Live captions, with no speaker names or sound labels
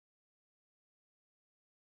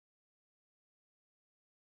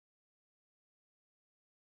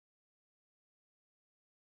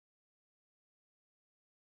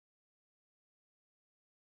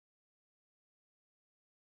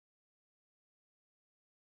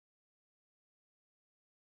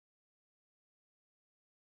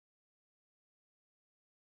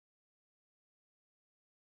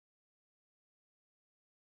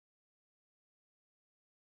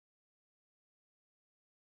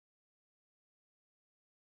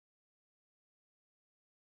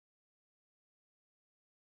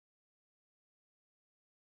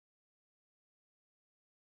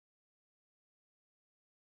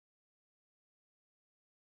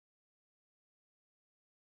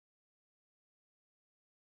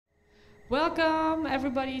Welcome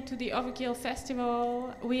everybody to the Overkill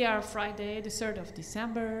Festival. We are Friday, the 3rd of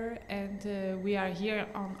December, and we are here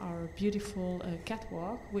on our beautiful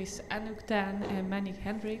catwalk with Aynouk and Manique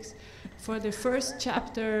Hendricks for the first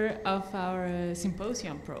chapter of our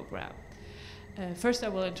symposium program. First I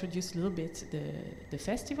will introduce a little bit the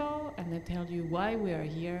festival and then tell you why we are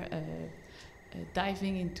here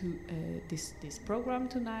diving into this program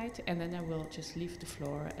tonight, and then I will just leave the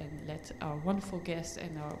floor and let our wonderful guests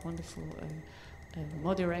and our wonderful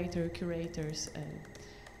moderator, curators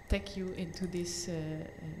take you into this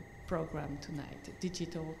program tonight,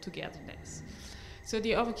 Digital Togetherness. So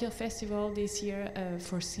the Overkill Festival this year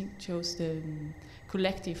chose the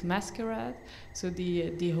collective masquerade. So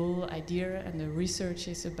the whole idea and the research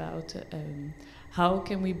is about how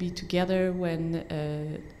can we be together when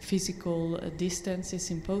physical distance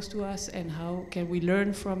is imposed to us, and how can we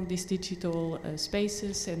learn from these digital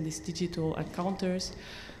spaces and these digital encounters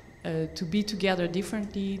to be together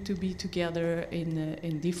differently, to be together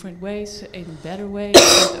in different ways, in better ways,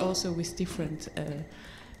 but also with different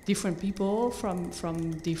people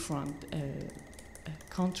from different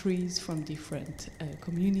countries, from different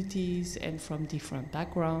communities, and from different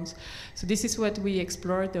backgrounds. So this is what we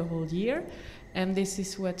explored the whole year. And this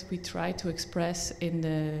is what we try to express in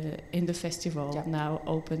the festival, now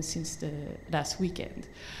open since the last weekend.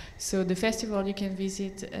 So the festival you can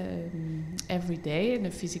visit every day in a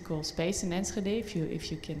physical space in Enschede, if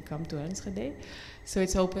you can come to Enschede. So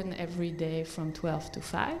it's open every day from 12 to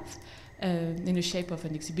 5 in the shape of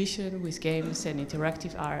an exhibition with games and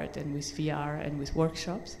interactive art and with VR and with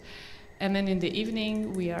workshops. And then in the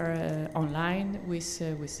evening we are online with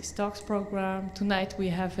this talks program. Tonight we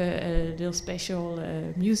have a little special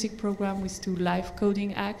music program with 2 live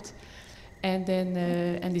coding acts. And then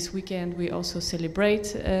and this weekend we also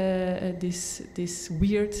celebrate this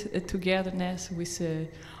weird togetherness with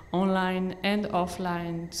online and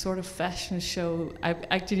offline sort of fashion show. I'm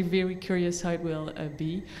actually very curious how it will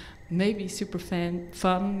be. Maybe super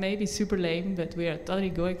fun, maybe super lame, but we are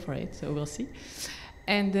totally going for it, so we'll see.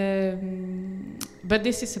 And but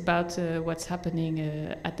this is about what's happening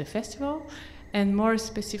at the festival, and more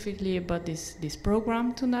specifically about this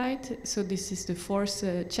program tonight. So this is the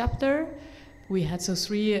 4th chapter. We had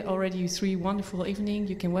already three wonderful evenings.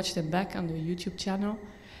 You can watch them back on the YouTube channel.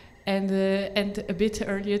 And a bit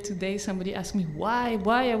earlier today, somebody asked me,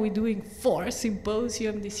 why are we doing 4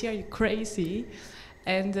 symposiums this year? You're crazy.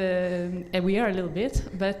 And we are a little bit,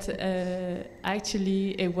 but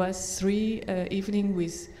actually it was 3 evenings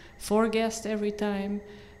with 4 guests every time.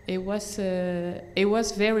 It was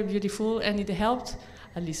very beautiful, and it helped,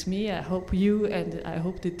 at least me, I hope you, and I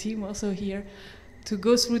hope the team also here, to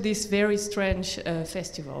go through this very strange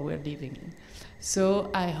festival we're living in. So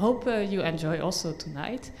I hope you enjoy also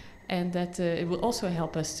tonight, and that it will also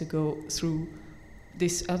help us to go through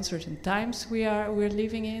these uncertain times we're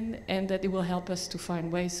living in, and that it will help us to find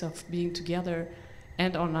ways of being together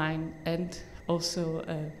and online, and also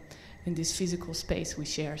in this physical space we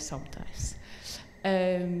share sometimes.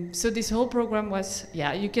 So this whole program was,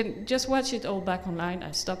 you can just watch it all back online.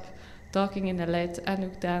 I stopped talking and I let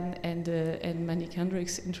Aynouk and Manique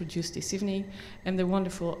Hendricks introduce this evening, and the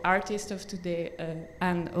wonderful artist of today,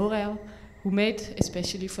 Anne Horel, who made,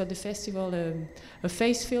 especially for the festival, a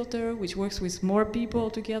face filter which works with more people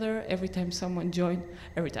together. Every time someone joined,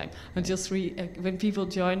 until 3, when people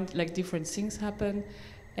join, like different things happen.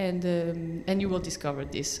 And you will discover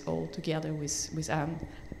this all together with Anne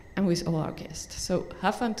and with all our guests. So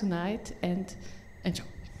have fun tonight and enjoy.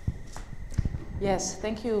 Yes,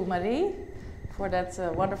 thank you, Marie, for that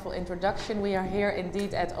wonderful introduction. We are here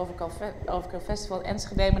indeed at Overkill Festival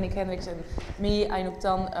Enschede. Manique Hendricks and me,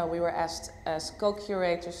 Aynouk, we were asked as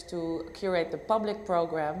co-curators to curate the public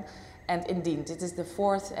program. And indeed, it is the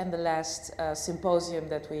 4th and the last symposium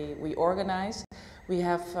that we organize. We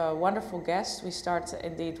have wonderful guests. We start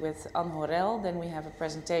indeed with Anne Horel, then we have a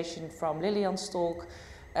presentation from Lilian's talk.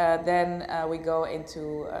 Then we go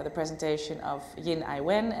into the presentation of Yin Ai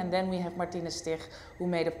Wen, and then we have Martine Stich, who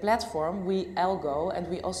made a platform, We Algo, and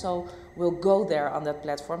we also will go there on that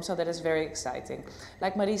platform, so that is very exciting.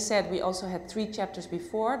 Like Marie said, we also had 3 chapters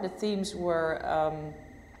before. The themes were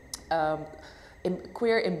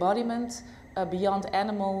queer embodiment, beyond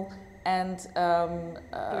animal, and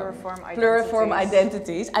pluriform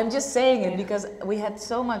identities. I'm just saying it because we had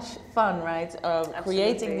so much fun, right?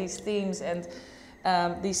 Creating these themes, and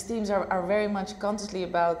these themes are very much consciously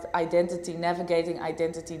about identity, navigating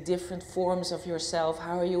identity, different forms of yourself.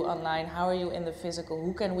 How are you online? How are you in the physical?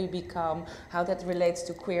 Who can we become? How that relates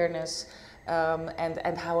to queerness,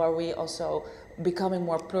 and how are we also becoming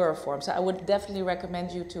more pluriform. So I would definitely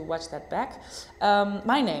recommend you to watch that back.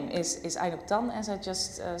 My name is Aynouk Tan, as I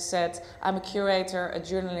just said. I'm a curator, a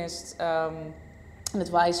journalist, an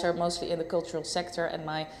advisor, mostly in the cultural sector, and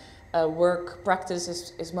my work practice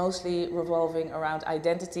is mostly revolving around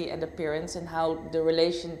identity and appearance, and how the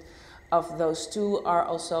relation of those two are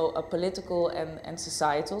also political and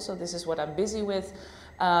societal. So this is what I'm busy with.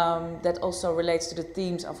 That also relates to the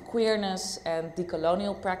themes of queerness and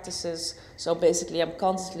decolonial practices. So basically I'm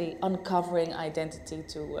constantly uncovering identity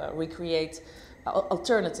to recreate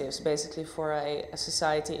alternatives, basically, for a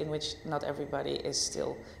society in which not everybody is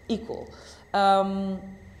still equal.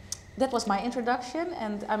 That was my introduction,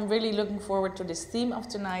 and I'm really looking forward to this theme of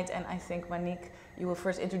tonight. And I think, Manique, you will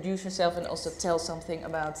first introduce yourself and also tell something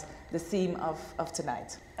about the theme of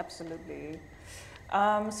tonight. Absolutely.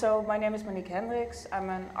 So my name is Manique Hendricks. I'm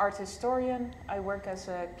an art historian. I work as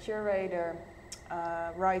a curator,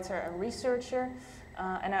 writer and researcher.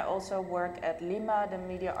 And I also work at Lima, the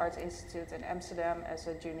Media Arts Institute in Amsterdam, as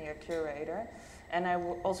a junior curator. And I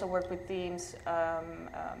also work with themes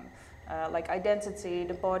like identity,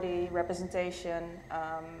 the body, representation,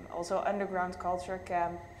 also underground culture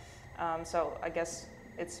camp. So I guess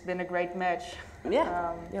it's been a great match.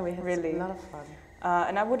 Yeah, we had really a lot of fun.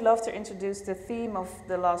 And I would love to introduce the theme of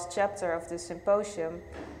the last chapter of this symposium,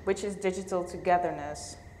 which is digital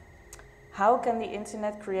togetherness. How can the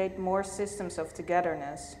internet create more systems of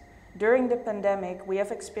togetherness? During the pandemic, we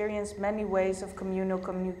have experienced many ways of communal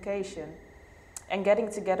communication and getting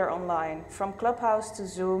together online, from Clubhouse to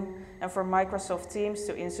Zoom, and from Microsoft Teams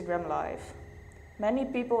to Instagram Live. Many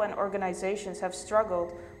people and organizations have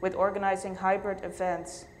struggled with organizing hybrid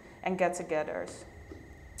events and get-togethers.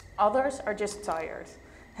 Others are just tired.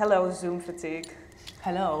 Hello, Zoom fatigue.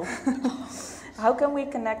 Hello. How can we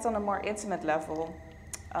connect on a more intimate level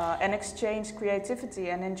and exchange creativity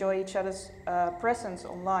and enjoy each other's presence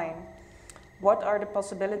online? What are the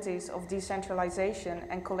possibilities of decentralization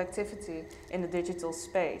and collectivity in the digital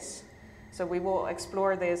space? So we will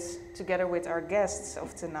explore this together with our guests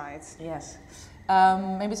of tonight. Yes.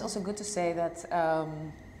 Maybe it's also good to say that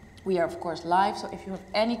we are, of course, live. So if you have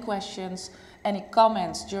any questions, any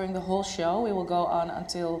comments during the whole show, we will go on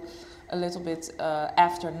until a little bit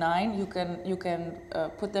after 9. You can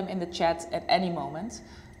put them in the chat at any moment.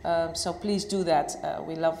 So please do that.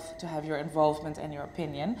 We love to have your involvement and your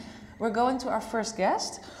opinion. We're going to our first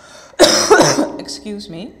guest. Excuse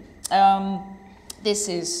me. This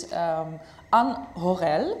is Anne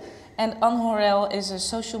Horel. And Anne Horel is a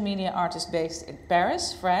social media artist based in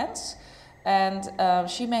Paris, France. And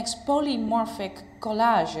she makes polymorphic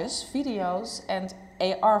collages, videos, and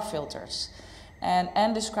AR filters. And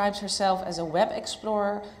Anne describes herself as a web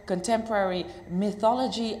explorer, contemporary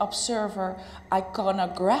mythology observer,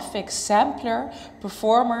 iconographic sampler,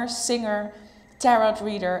 performer, singer, tarot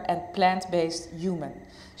reader, and plant-based human.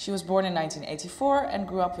 She was born in 1984 and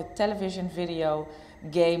grew up with television, video,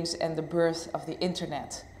 games, and the birth of the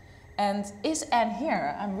internet. And is Anne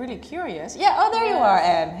here? I'm really curious. Yeah, oh, there you are,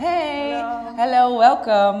 Anne. Hey. Hello,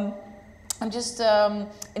 welcome. I'm just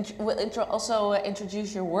also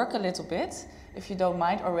introduce your work a little bit, if you don't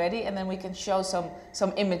mind already, and then we can show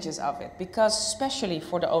some images of it. Because especially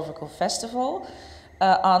for the Overkill Festival,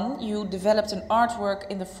 Anne, you developed an artwork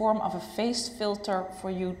in the form of a face filter for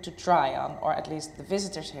you to try on, or at least the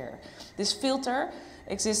visitors here. This filter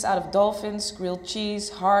exists out of dolphins, grilled cheese,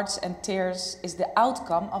 hearts, and tears, is the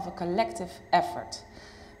outcome of a collective effort.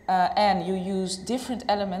 And you use different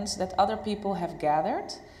elements that other people have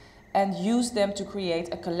gathered and use them to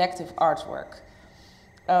create a collective artwork.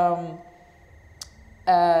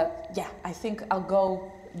 Yeah, I think I'll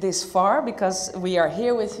go this far because we are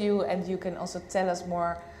here with you and you can also tell us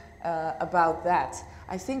more about that.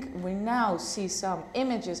 I think we now see some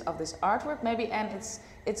images of this artwork. Maybe, Anne,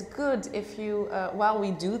 it's good if you, while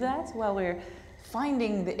we do that, while we're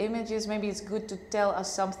finding the images, maybe it's good to tell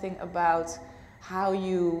us something about how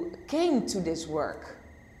you came to this work.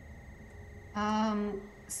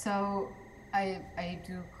 So I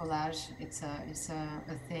do collage. It's a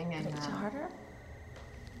thing, and harder.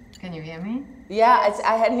 Can you hear me? Yeah,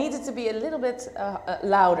 I needed to be a little bit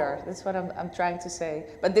louder. That's what I'm trying to say.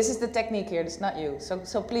 But this is the technique here. It's not you.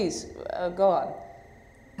 So please go on.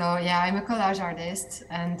 So yeah, I'm a collage artist,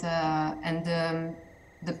 and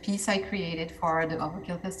the piece I created for the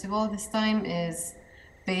Overkill Festival this time is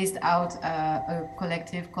based out a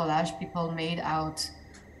collective collage people made out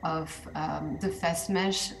of the Fest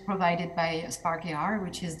Mesh provided by SparkyR,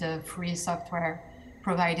 which is the free software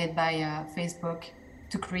provided by Facebook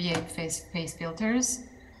to create face filters.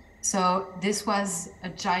 So this was a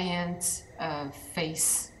giant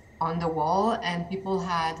face on the wall, and people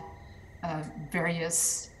had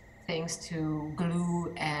various things to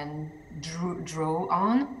glue and draw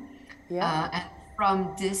on. Yeah. And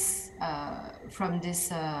from this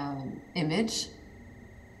image,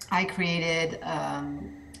 I created.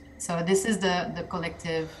 So this is the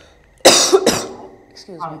collective.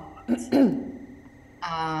 Excuse me.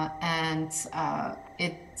 And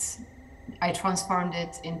I transformed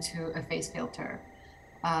it into a face filter.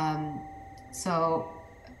 So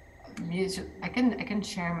I can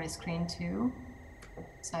share my screen too,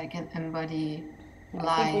 so I can embody live.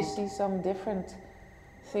 I think we see some different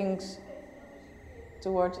things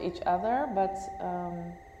towards each other, but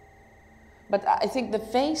I think the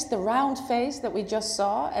face, the round face that we just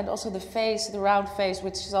saw, and also the round face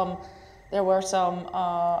with there were some.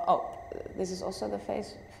 This is also the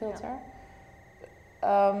face filter.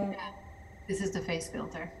 Yeah. This is the face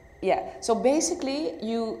filter. Yeah. So basically,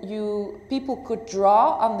 people could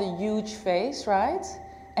draw on the huge face, right?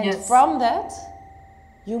 And yes. From that,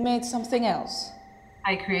 you made something else.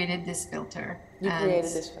 I created this filter. You created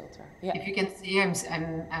this filter. Yeah. If you can see,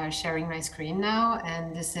 I'm sharing my screen now,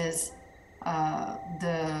 and this is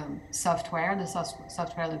the software. The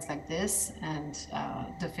software looks like this, and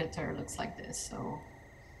the filter looks like this. So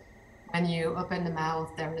when you open the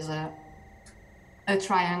mouth, there is a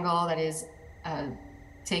triangle that is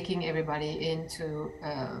taking everybody into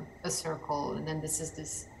a circle, and then this is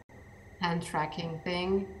this hand tracking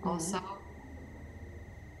thing also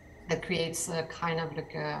that creates a kind of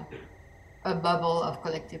like a bubble of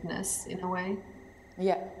collectiveness in a way.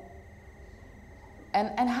 Yeah.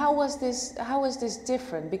 And how was this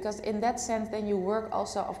different? Because in that sense, then you work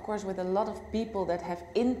also, of course, with a lot of people that have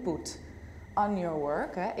input on your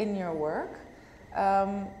work, in your work.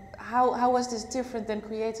 How was this different than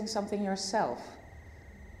creating something yourself?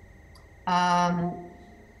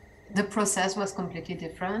 The process was completely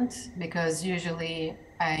different, because usually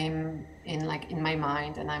I'm in my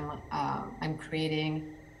mind, and I'm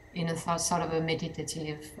creating in a sort of a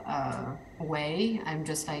meditative way. I'm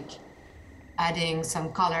just like adding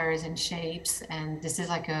some colors and shapes, and this is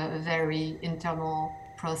like a very internal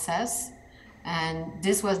process. And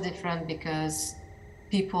this was different because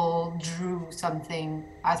people drew something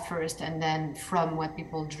at first, and then from what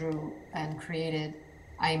people drew and created,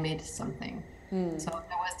 I made something. So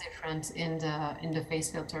that was different in the face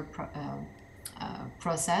filter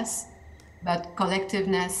process. But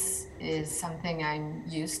collectiveness is something I'm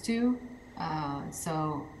used to.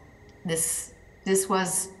 So this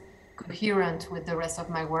was coherent with the rest of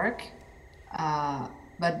my work,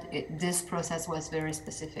 but this process was very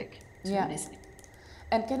specific to this.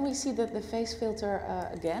 And can we see the face filter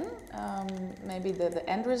again? Maybe the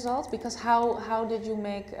end result? Because how did you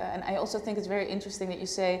make, and I also think it's very interesting that you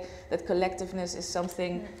say that collectiveness is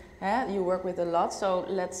something you work with a lot, so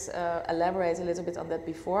let's elaborate a little bit on that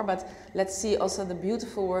before, but let's see also the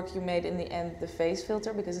beautiful work you made in the end, the face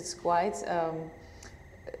filter, because it's quite, how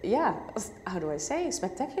do I say,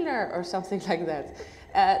 spectacular or something like that.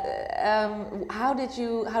 How did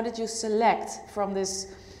you select from this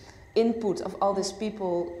input of all these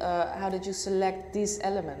people, how did you select these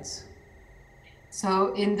elements?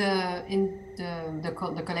 So in the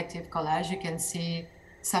collective collage, you can see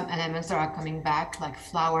some elements that are coming back, like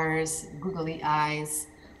flowers, googly eyes,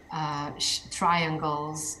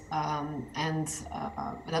 triangles, and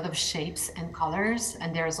a lot of shapes and colors.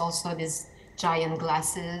 And there's also these giant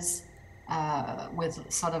glasses with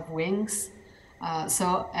sort of wings.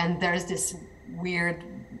 And there's this weird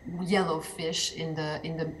yellow fish in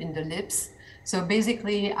the lips. So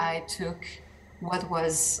basically, I took what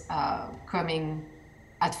was coming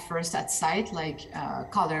at first at sight, like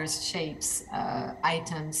colors, shapes,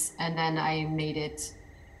 items, and then I made it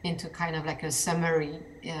into kind of like a summary,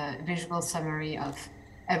 visual summary of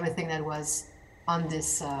everything that was on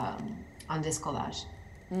this collage.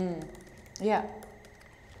 Yeah.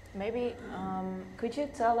 Maybe could you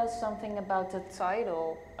tell us something about the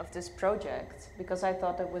title of this project? Because I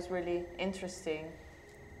thought it was really interesting.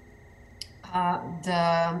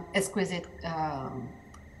 The exquisite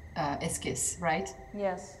esquisse, right?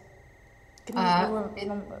 Yes. Can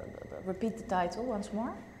you repeat the title once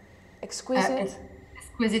more? Exquisite?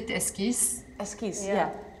 Exquisite esquisse. Esquisse,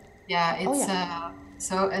 yeah. Yeah, it's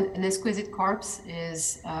so an exquisite corpse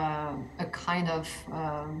is a kind of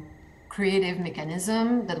creative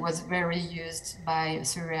mechanism that was very used by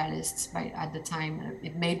surrealists at the time.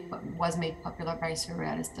 It was made popular by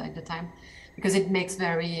surrealists at the time because it makes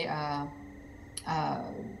very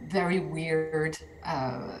weird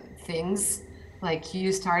things. Like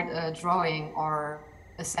you start a drawing or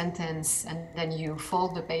a sentence, and then you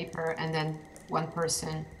fold the paper, and then one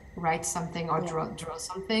person writes something or draw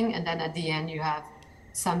something, and then at the end you have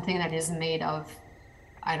something that is made of,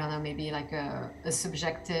 I don't know, maybe like a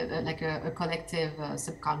subjective, like a collective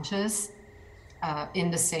subconscious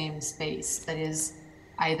in the same space that is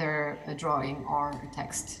either a drawing or a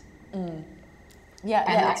text.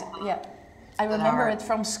 Yeah. I remember it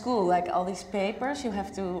from school, like all these papers you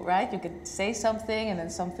have to write. You can say something and then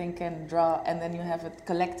something can draw, and then you have a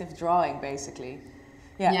collective drawing, basically.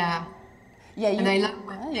 Yeah. And I love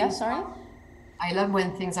I love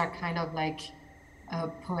when things are kind of like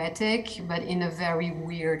poetic, but in a very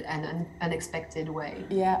weird and unexpected way.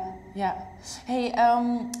 Yeah. Hey,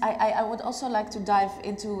 I would also like to dive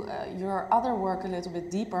into your other work a little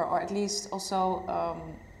bit deeper, or at least also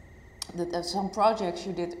some projects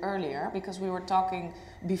you did earlier, because we were talking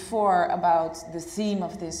before about the theme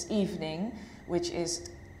of this evening, which is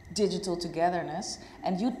digital togetherness,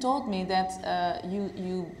 and you told me that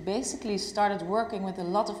you basically started working with a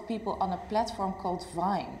lot of people on a platform called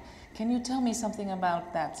Vine. Can you tell me something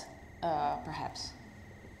about that, perhaps?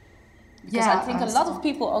 Because I think a lot of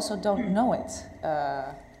people also don't know it.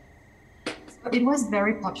 It was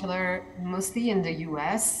very popular mostly in the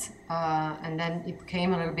US, and then it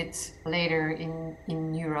came a little bit later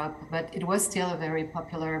in Europe, but it was still a very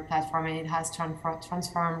popular platform, and it has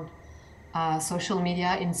transformed social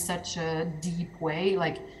media in such a deep way.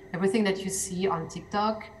 Like everything that you see on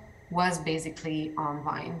TikTok was basically on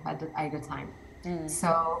Vine at the time.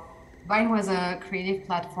 So Vine was a creative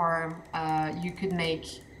platform. You could make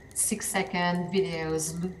 6-second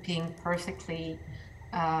videos looping perfectly.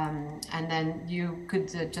 And then you could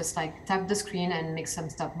just like tap the screen and make some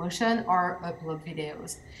stop motion or upload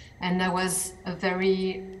videos. And that was a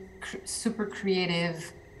very super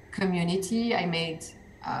creative community. I made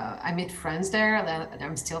friends there. That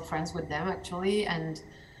I'm still friends with them actually, and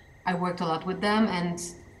I worked a lot with them. And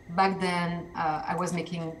back then I was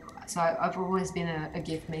making, so I've always been a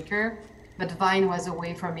GIF maker, but Vine was a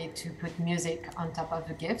way for me to put music on top of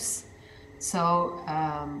the GIFs. So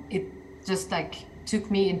it just like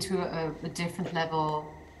took me into a different level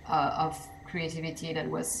of creativity that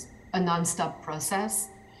was a non-stop process.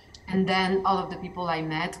 And then all of the people I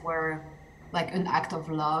met were like an act of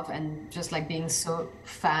love and just like being so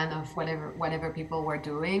fan of whatever people were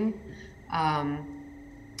doing.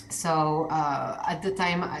 So at the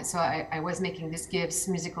time, I was making these GIFs,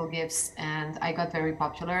 musical GIFs, and I got very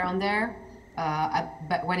popular on there.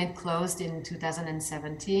 But when it closed in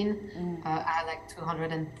 2017, I had like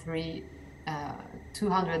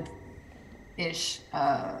 200-ish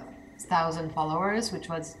thousand followers, which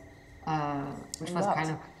was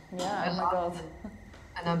kind of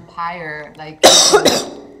an empire. Like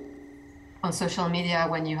on social media,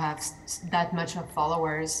 when you have that much of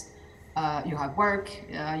followers, you have work,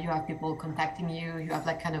 you have people contacting you, you have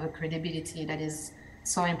like kind of a credibility that is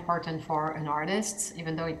so important for an artist,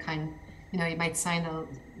 even though it it might sound a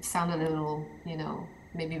little,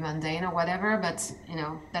 maybe mundane or whatever, but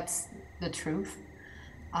that's the truth.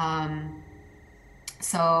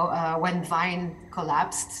 So when Vine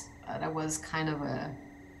collapsed, that was kind of a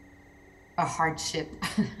hardship.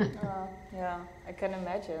 Yeah, I can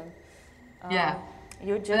imagine. Yeah,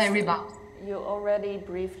 You already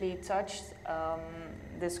briefly touched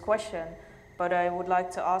this question, but I would like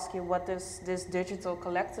to ask you, what does this digital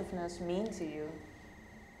collectiveness mean to you?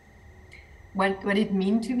 What it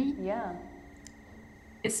mean to me? Yeah.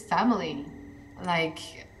 It's family. Like,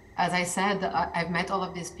 as I said, I've met all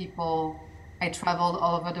of these people. I traveled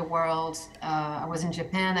all over the world. I was in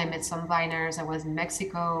Japan, I met some Viners. I was in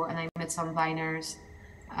Mexico and I met some Viners.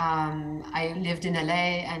 I lived in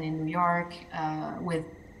LA and in New York with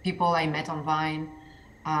people I met on Vine.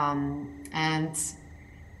 And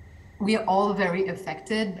we are all very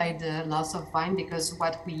affected by the loss of Vine, because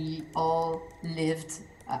what we all lived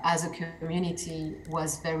as a community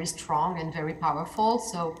was very strong and very powerful.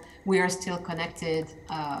 So we are still connected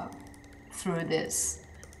through this.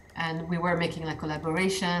 And we were making like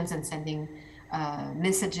collaborations and sending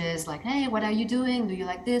messages like, hey, what are you doing? Do you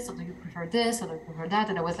like this? Or do you prefer this? Or do you prefer that?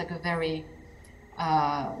 And it was like a very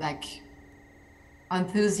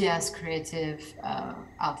enthusiast creative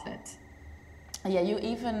outlet. Yeah, you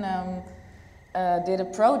even did a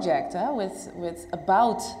project with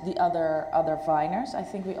about the other Viners. I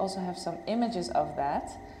think we also have some images of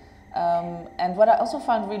that. And what I also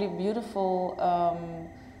found really beautiful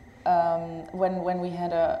when we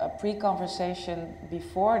had a pre-conversation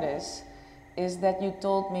before this, is that you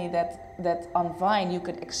told me that on Vine you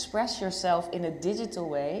could express yourself in a digital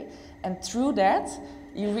way, and through that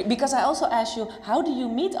because I also asked you, how do you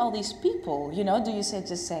meet all these people? Do you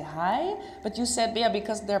just say hi? But you said, yeah,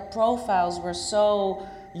 because their profiles were so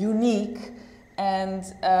unique, and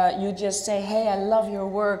you just say, hey, I love your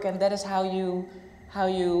work, and that is how how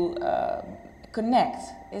you connect.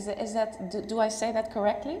 Is that do I say that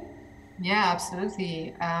correctly? Yeah,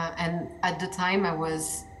 absolutely. And at the time I've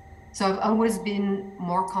always been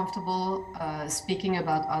more comfortable speaking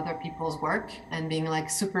about other people's work and being like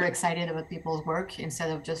super excited about people's work instead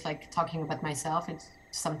of just like talking about myself. It's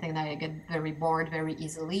something that I get very bored very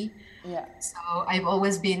easily. Yeah. So I've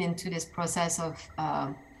always been into this process of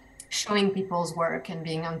showing people's work and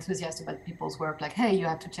being enthusiastic about people's work. Like, hey, you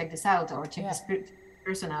have to check this out, or check this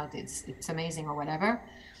person out. It's amazing, or whatever.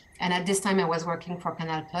 And at this time, I was working for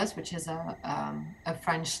Canal Plus, which is a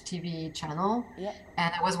French TV channel. Yeah.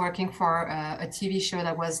 And I was working for a TV show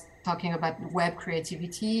that was talking about web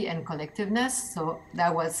creativity and collectiveness. So I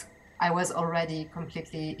was already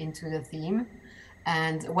completely into the theme.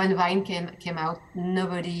 And when Vine came out,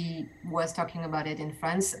 nobody was talking about it in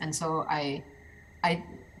France. And so I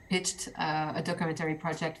pitched a documentary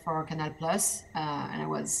project for Canal Plus, and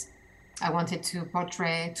I wanted to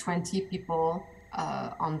portray 20 people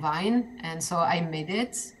on Vine, and so I made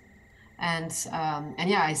it, and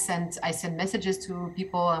yeah, I sent messages to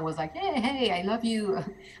people and was like, hey, I love you,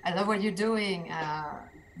 I love what you're doing.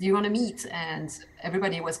 Do you want to meet? And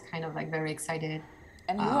everybody was kind of like very excited.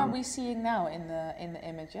 And who are we seeing now in the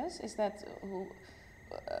images? Is that who?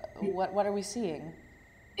 What are we seeing?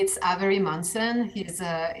 It's Avery Munson. He's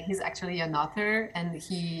actually an author, and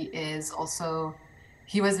he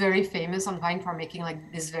was very famous on Vine for making like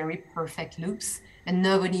these very perfect loops, and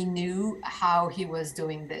nobody knew how he was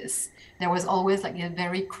doing this. There was always like a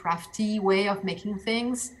very crafty way of making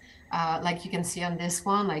things. Like you can see on this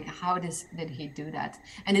one, like how did he do that?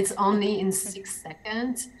 And it's only in 6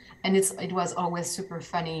 seconds, and it was always super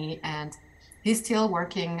funny. And he's still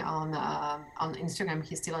working on Instagram.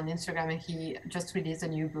 He's still on Instagram, and he just released a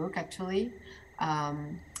new book actually.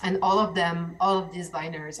 And all of these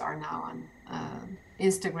Viners are now on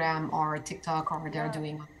Instagram or TikTok, or they're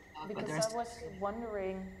doing. Because I was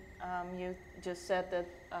wondering, you just said that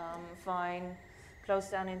Vine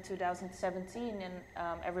closed down in 2017 and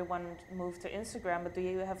everyone moved to Instagram, but do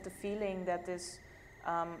you have the feeling that this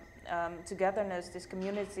togetherness, this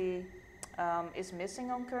community is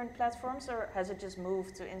missing on current platforms, or has it just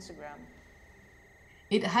moved to Instagram?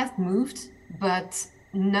 It has moved, but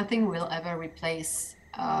nothing will ever replace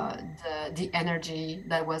the energy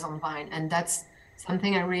that was on Vine. And that's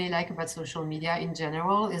something I really like about social media in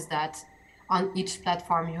general, is that on each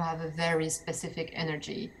platform you have a very specific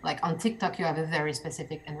energy. Like on TikTok, you have a very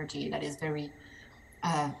specific energy that is very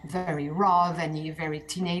raw, very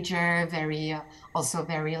teenager, also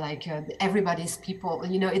very like everybody's people.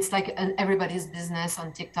 You know, it's like everybody's business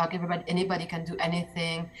on TikTok. Anybody can do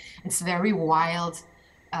anything. It's very wild.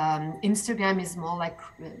 Instagram is more like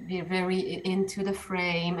very into the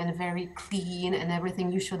frame and very clean and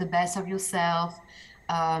everything. You show the best of yourself.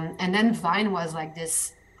 And then Vine was like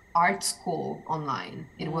this art school online.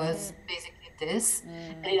 It was basically this,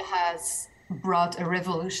 and it has brought a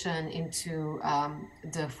revolution into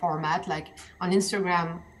the format. Like on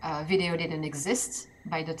Instagram, video didn't exist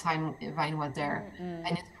by the time Vine was there, and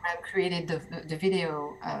Instagram created the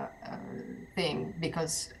video thing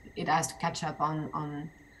because it has to catch up on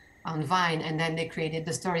Vine, and then they created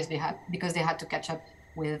the stories because they had to catch up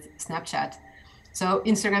with Snapchat. So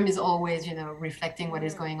Instagram is always, reflecting what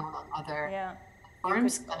is going on other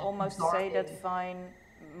platforms. You could almost say that Vine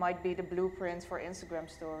might be the blueprint for Instagram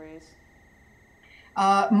stories.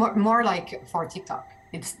 More like for TikTok.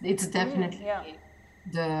 It's definitely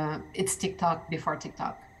it's TikTok before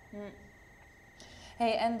TikTok.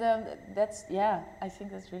 Hey, and I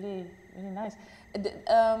think that's really nice.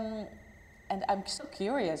 And I'm so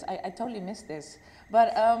curious. I totally missed this,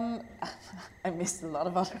 but I missed a lot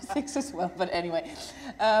of other things as well. But anyway,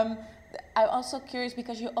 I'm also curious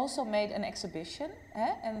because you also made an exhibition,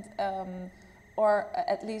 and or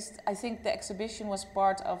at least I think the exhibition was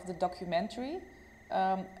part of the documentary.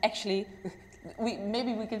 Actually,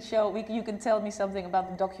 maybe we can show. You can tell me something about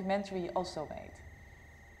the documentary you also made.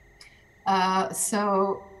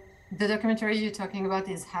 So the documentary you're talking about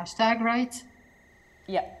is Hashtag, right?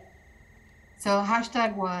 Yeah. So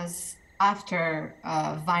Hashtag was after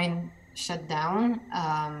Vine shut down.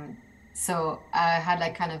 So I had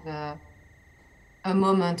like kind of a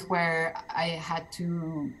moment where I had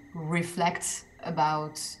to reflect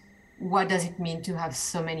about what does it mean to have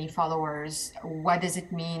so many followers? What does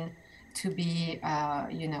it mean to be,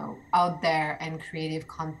 out there and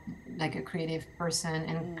like a creative person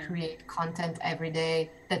and create content every day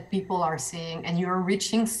that people are seeing, and you're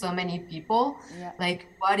reaching so many people? Like,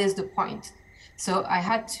 what is the point? So I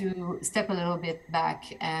had to step a little bit back,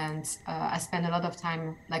 and I spent a lot of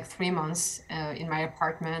time, like 3 months in my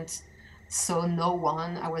apartment, saw no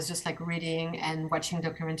one. I was just like reading and watching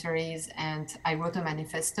documentaries, and I wrote a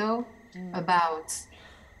manifesto about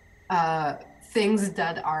things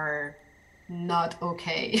that are not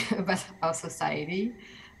okay about our society.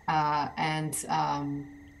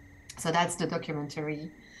 So that's the documentary.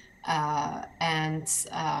 I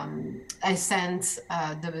sent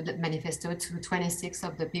the manifesto to 26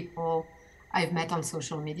 of the people I've met on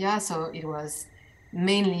social media. So it was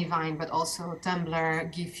mainly Vine, but also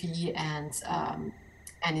Tumblr, Giphy, and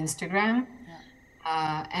Instagram.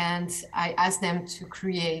 And I asked them to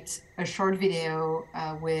create a short video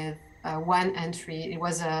with one entry. It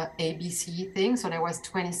was a ABC thing, so there was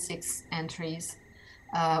 26 entries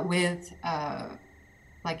with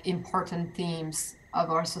like important themes of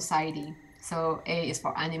our society. So A is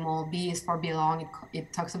for animal, B is for belong.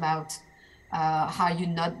 It talks about how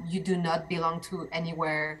you do not belong to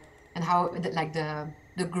anywhere, and how like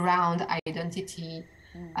the ground identity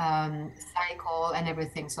cycle and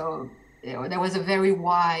everything. So there was a very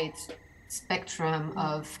wide spectrum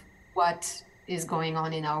of what is going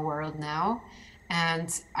on in our world now. And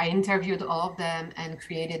I interviewed all of them and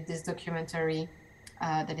created this documentary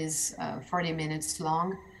that is 40 minutes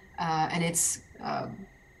long. And it's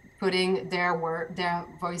putting their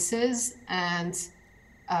voices, and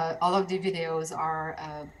all of the videos are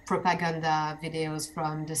propaganda videos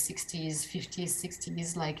from the 60s, 50s,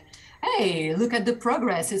 60s, like, hey, look at the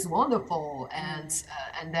progress, it's wonderful. And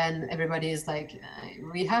then everybody is like,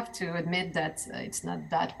 we have to admit that it's not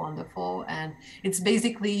that wonderful. And it's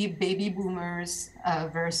basically baby boomers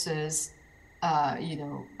versus,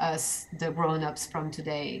 us, the grown-ups from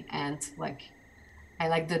today. And like, I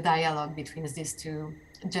like the dialogue between these two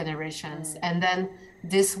generations. And then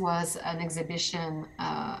this was an exhibition.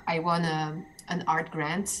 I won an art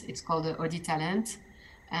grant. It's called the Audi Talent.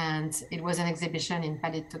 And it was an exhibition in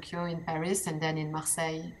Palais de Tokyo in Paris, and then in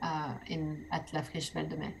Marseille at La Friche Belle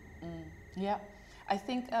de Mai. Yeah, I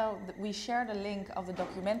think we share the link of the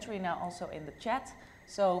documentary now also in the chat,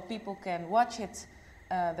 so people can watch it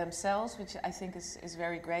themselves, which I think is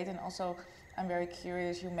very great. And also, I'm very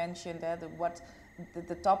curious, you mentioned that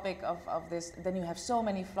the topic of this, then you have so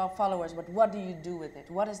many followers, but what do you do with it?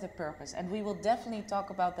 What is the purpose? And we will definitely talk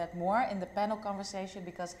about that more in the panel conversation,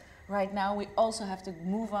 because right now we also have to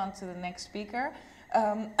move on to the next speaker.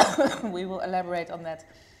 We will elaborate on that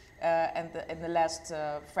in the last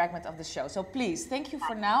fragment of the show. So please, thank you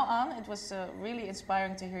for now, Anne. It was really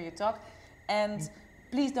inspiring to hear you talk. And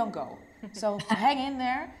please don't go. So hang in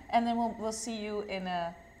there, and then we'll see you in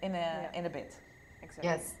a bit. Exactly.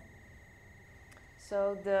 Yes.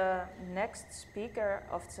 So the next speaker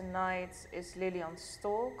of tonight is Lilian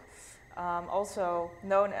Stolk, also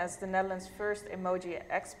known as the Netherlands' first emoji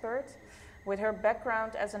expert. With her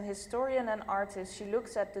background as an historian and artist, she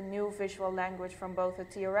looks at the new visual language from both a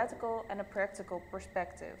theoretical and a practical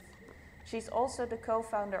perspective. She's also the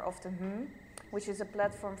co-founder of the which is a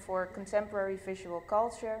platform for contemporary visual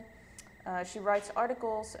culture. She writes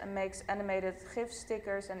articles and makes animated GIF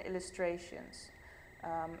stickers and illustrations.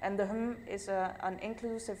 And the is an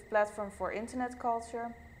inclusive platform for internet culture,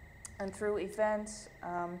 and through events,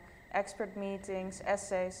 expert meetings,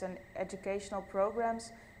 essays, and educational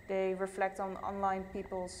programs, they reflect on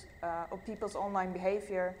people's online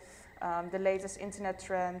behavior, the latest internet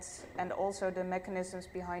trends, and also the mechanisms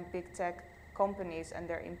behind big tech companies and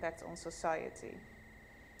their impact on society.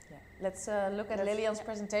 Yeah. Let's look at Lilian's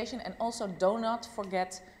presentation, and also do not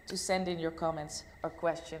forget to send in your comments or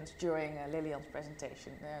questions during Lilian's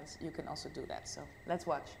presentation. You can also do that, so let's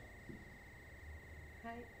watch.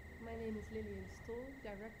 Hi, my name is Lilian Stol,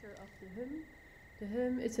 director of the HUM. The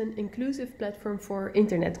HUM is an inclusive platform for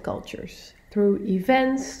internet cultures. Through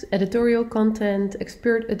events, editorial content,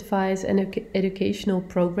 expert advice, and educational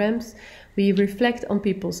programs, we reflect on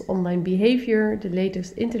people's online behavior, the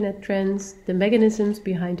latest internet trends, the mechanisms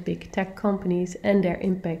behind big tech companies, and their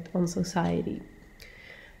impact on society.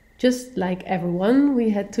 Just like everyone,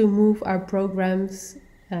 we had to move our programs,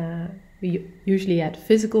 we usually had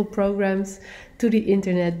physical programs, to the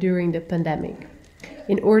internet during the pandemic.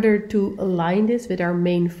 In order to align this with our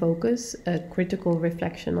main focus, a critical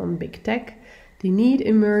reflection on big tech, the need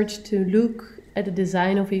emerged to look at the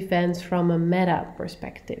design of events from a meta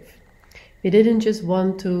perspective. We didn't just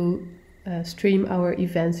want to stream our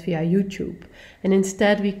events via YouTube, and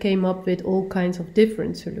instead we came up with all kinds of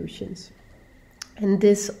different solutions. And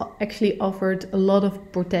this actually offered a lot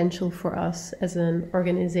of potential for us as an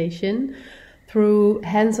organization. Through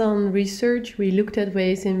hands-on research, we looked at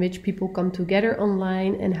ways in which people come together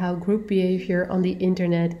online and how group behavior on the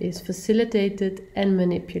internet is facilitated and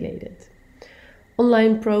manipulated.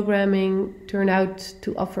 Online programming turned out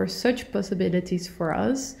to offer such possibilities for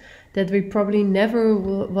us that we probably never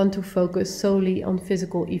will want to focus solely on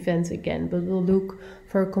physical events again, but we'll look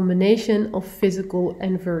for a combination of physical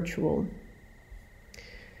and virtual.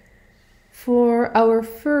 For our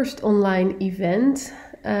first online event,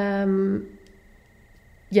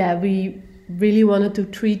 we really wanted to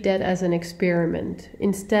treat that as an experiment.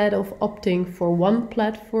 Instead of opting for one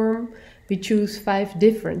platform, we choose 5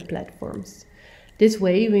 different platforms. This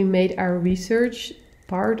way, we made our research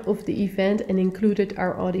part of the event and included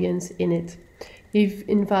our audience in it. We've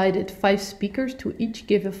invited 5 speakers to each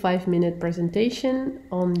give a 5-minute presentation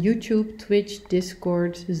on YouTube, Twitch,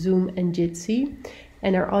 Discord, Zoom, and Jitsi.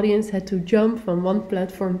 And our audience had to jump from one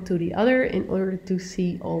platform to the other in order to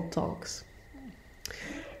see all talks.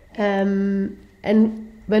 And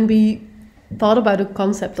when we thought about the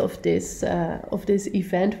concept of this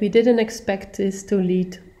event, we didn't expect this to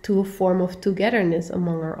lead to a form of togetherness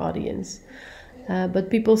among our audience. But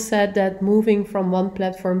people said that moving from one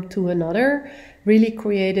platform to another really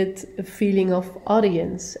created a feeling of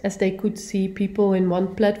audience, as they could see people in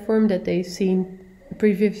one platform that they've seen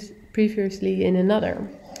previously in another.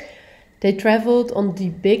 They traveled on the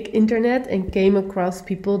big internet and came across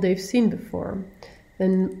people they've seen before.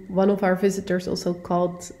 And one of our visitors also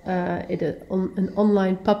called it an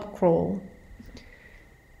online pub crawl.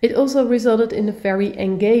 It also resulted in a very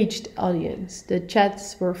engaged audience. The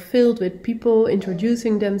chats were filled with people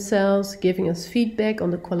introducing themselves, giving us feedback on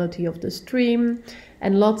the quality of the stream,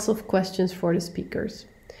 and lots of questions for the speakers.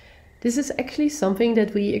 This is actually something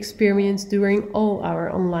that we experience during all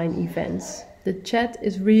our online events. The chat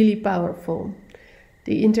is really powerful.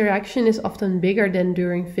 The interaction is often bigger than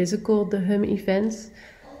during physical TheHum events.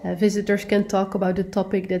 Visitors can talk about the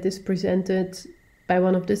topic that is presented by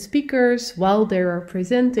one of the speakers while they are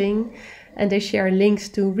presenting, and they share links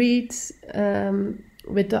to read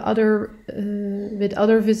with other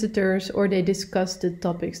visitors, or they discuss the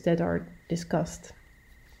topics that are discussed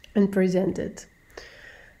and presented.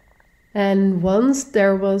 And once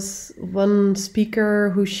there was one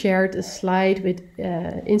speaker who shared a slide with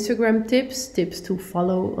Instagram tips to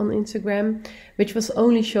follow on Instagram, which was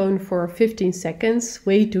only shown for 15 seconds,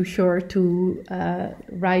 way too short to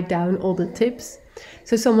write down all the tips.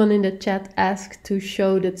 So someone in the chat asked to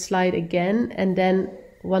show that slide again, and then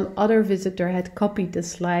one other visitor had copied the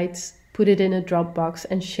slides, put it in a Dropbox,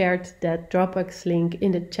 and shared that Dropbox link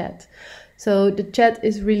in the chat. So the chat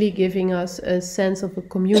is really giving us a sense of a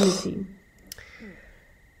community.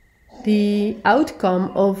 The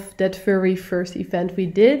outcome of that very first event we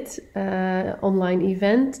did, online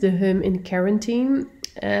event, TheHum in quarantine,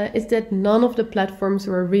 is that none of the platforms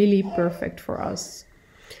were really perfect for us.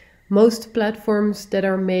 Most platforms that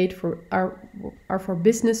are made are for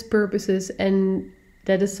business purposes, and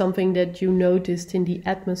that is something that you noticed in the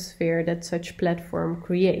atmosphere that such platform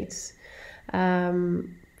creates.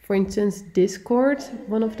 For instance, Discord,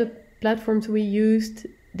 one of the platforms we used,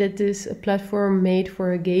 that is a platform made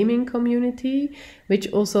for a gaming community, which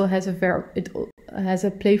also has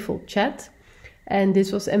a playful chat. And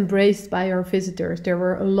this was embraced by our visitors. There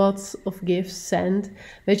were lots of gifts sent,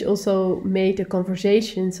 which also made the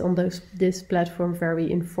conversations on this platform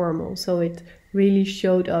very informal. So it really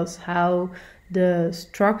showed us how the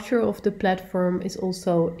structure of the platform is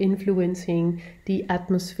also influencing the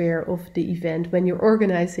atmosphere of the event when you're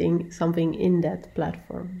organizing something in that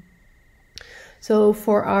platform. So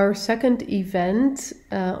for our second event,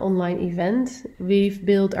 online event, we've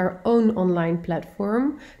built our own online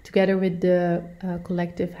platform together with the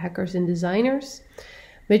collective Hackers and Designers,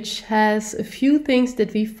 which has a few things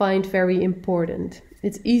that we find very important.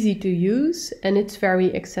 It's easy to use and it's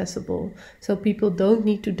very accessible. So people don't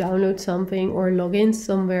need to download something or log in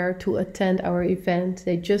somewhere to attend our event.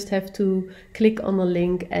 They just have to click on the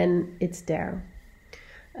link and it's there.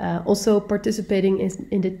 Also, participating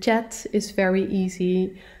in the chat is very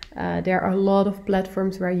easy. There are a lot of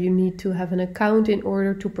platforms where you need to have an account in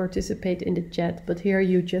order to participate in the chat, but here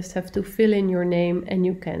you just have to fill in your name and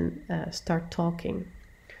you can start talking.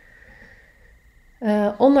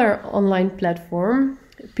 On our online platform,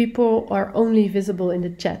 people are only visible in the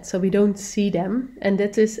chat, so we don't see them, and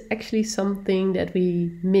that is actually something that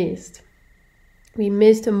we missed. We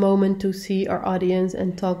missed a moment to see our audience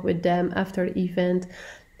and talk with them after the event,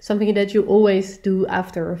 something that you always do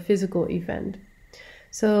after a physical event.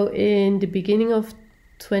 So in the beginning of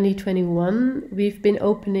 2021, we've been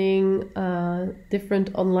opening different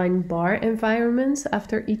online bar environments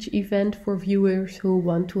after each event for viewers who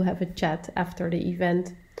want to have a chat after the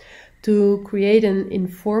event. To create an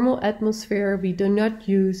informal atmosphere, we do not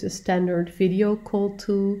use a standard video call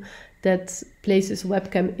tool that places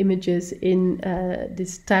webcam images in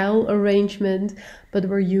this tile arrangement, but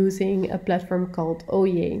we're using a platform called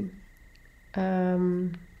Oye.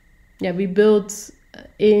 we built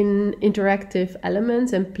in interactive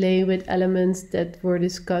elements and play with elements that were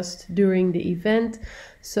discussed during the event.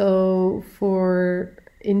 So for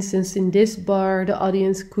instance, in this bar, the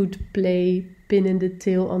audience could play Pin in the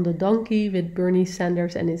Tail on the Donkey with Bernie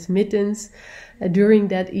Sanders and his mittens. During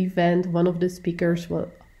that event, one of the speakers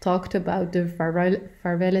talked about the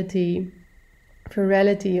virality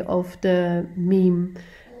of the meme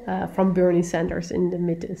from Bernie Sanders in the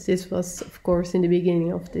mittens. This was, of course, in the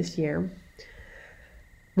beginning of this year.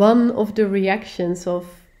 One of the reactions from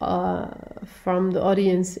the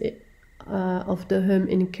audience of the Hum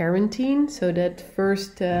in Quarantine, so that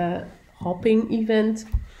first hopping event,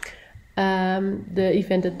 the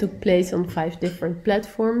event that took place on 5 different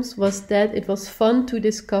platforms, was that it was fun to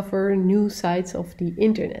discover new sides of the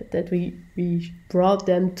internet, that we brought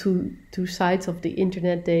them to sides of the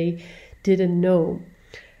internet they didn't know.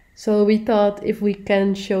 So we thought, if we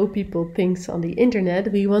can show people things on the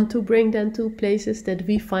internet, we want to bring them to places that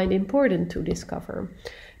we find important to discover.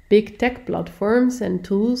 Big tech platforms and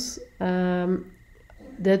tools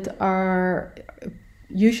that are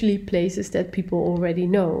usually places that people already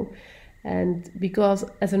know. And because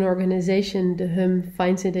as an organization, the Hum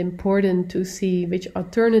finds it important to see which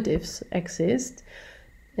alternatives exist,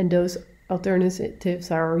 and those alternatives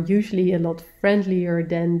are usually a lot friendlier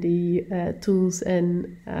than the tools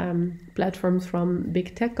and platforms from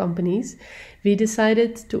big tech companies, we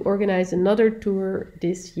decided to organize another tour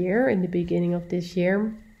this year, in the beginning of this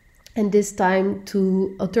year, and this time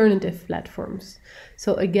to alternative platforms.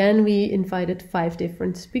 So again, we invited 5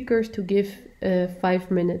 different speakers to give a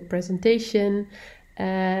 5-minute presentation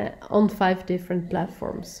on 5 different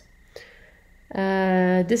platforms.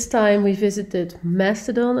 This time we visited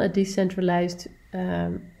Mastodon, a decentralized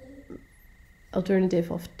alternative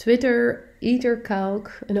of Twitter, Ethercalc,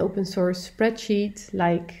 an open source spreadsheet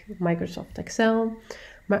like Microsoft Excel,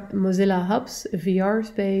 Mozilla Hubs, a VR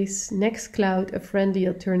space, Nextcloud, a friendly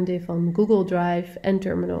alternative on Google Drive, and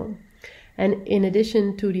Terminal. And in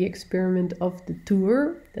addition to the experiment of the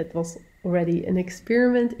tour, that was already an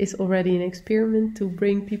experiment, is already an experiment to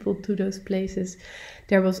bring people to those places,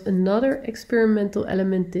 there was another experimental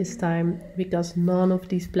element this time, because none of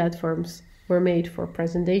these platforms were made for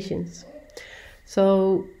presentations.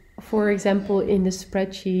 So, for example, in the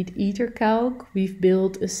spreadsheet Ethercalc, we've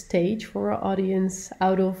built a stage for our audience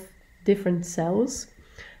out of different cells.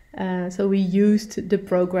 So we used the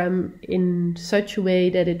program in such a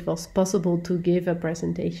way that it was possible to give a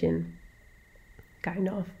presentation, kind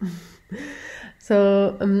of.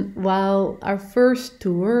 So while our first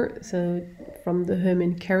tour, so from the Hum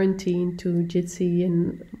in Quarantine to Jitsi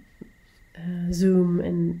and Zoom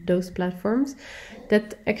and those platforms,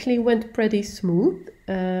 that actually went pretty smooth.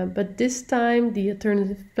 But this time, the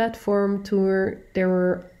alternative platform tour, there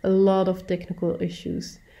were a lot of technical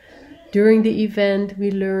issues. During the event,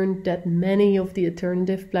 we learned that many of the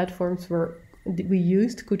alternative platforms we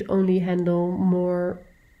used could not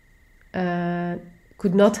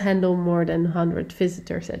handle more than 100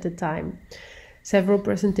 visitors at a time. Several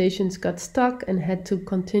presentations got stuck and had to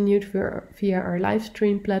continue via our live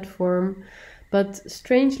stream platform. But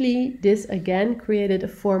strangely, this again created a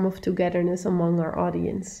form of togetherness among our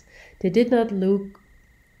audience. They did not look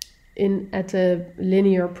at the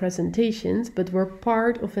linear presentations, but were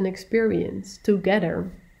part of an experience together.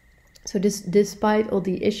 So despite all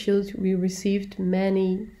the issues, we received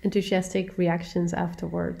many enthusiastic reactions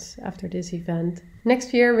afterwards, after this event.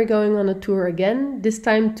 Next year, we're going on a tour again, this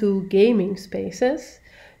time to gaming spaces.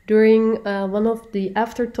 During one of the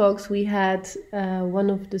after talks, we had one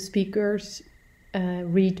of the speakers,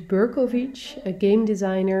 Reed Berkovich, a game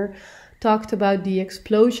designer, talked about the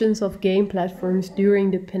explosions of game platforms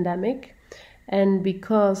during the pandemic. And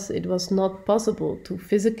because it was not possible to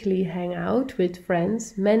physically hang out with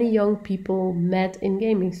friends, many young people met in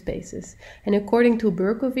gaming spaces. And according to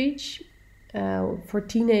Berkovich, for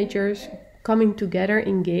teenagers, coming together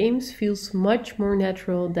in games feels much more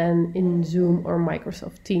natural than in Zoom or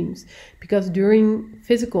Microsoft Teams. Because during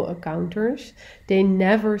physical encounters, they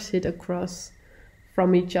never sit across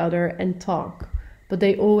from each other and talk, but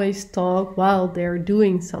they always talk while they're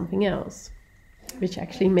doing something else, which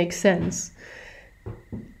actually makes sense.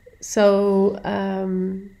 So,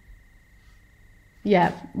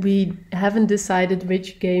 we haven't decided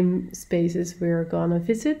which game spaces we're gonna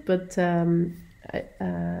visit, but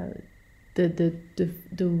the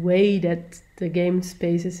way that the game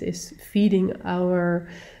spaces is feeding our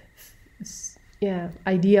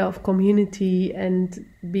idea of community and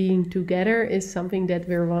being together is something that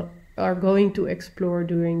we are going to explore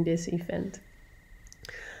during this event.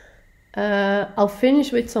 I'll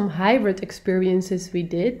finish with some hybrid experiences we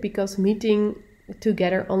did, because meeting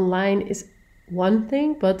together online is one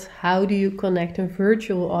thing, but how do you connect a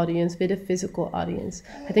virtual audience with a physical audience?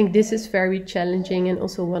 I think this is very challenging and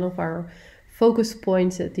also one of our focus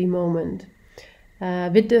points at the moment.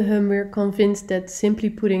 With the HUM, we're convinced that simply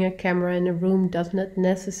putting a camera in a room does not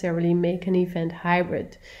necessarily make an event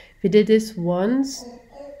hybrid. We did this once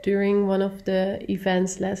during one of the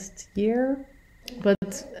events last year,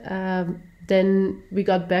 but then we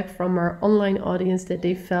got back from our online audience that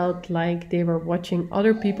they felt like they were watching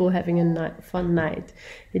other people having a fun night.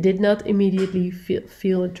 It did not immediately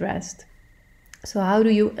feel addressed. So how do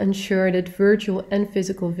you ensure that virtual and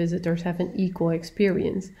physical visitors have an equal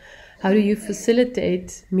experience? How do you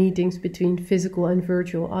facilitate meetings between physical and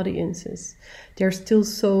virtual audiences? There are still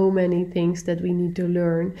so many things that we need to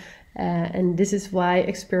learn. And this is why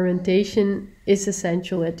experimentation is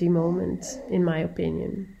essential at the moment, in my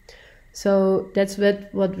opinion. So that's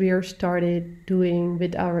what we are started doing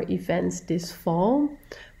with our events this fall.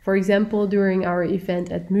 For example, during our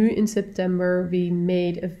event at MU in September, we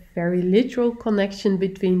made a very literal connection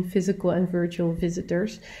between physical and virtual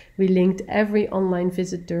visitors. We linked every online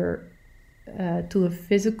visitor to a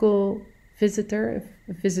physical visitor,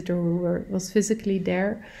 a visitor who was physically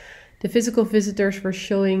there. The physical visitors were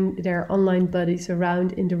showing their online buddies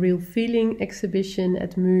around in the Real Feeling exhibition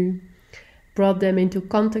at MU, brought them into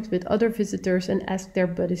contact with other visitors and asked their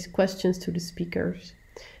buddies questions to the speakers.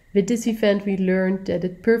 With this event, we learned that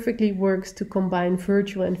it perfectly works to combine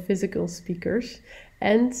virtual and physical speakers,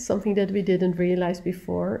 and something that we didn't realize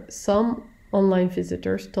before, some online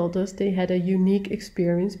visitors told us they had a unique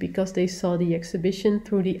experience because they saw the exhibition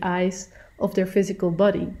through the eyes of their physical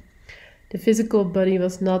body. The physical body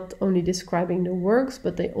was not only describing the works,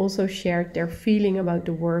 but they also shared their feeling about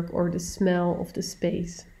the work or the smell of the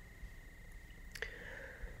space.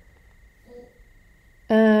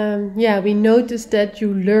 We noticed that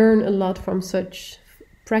you learn a lot from such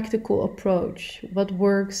practical approach, what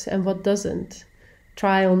works and what doesn't,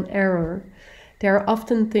 trial and error. There are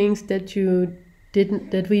often things that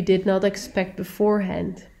we did not expect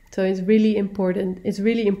beforehand. So it's really important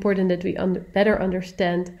that we better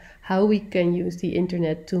understand how we can use the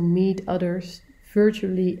internet to meet others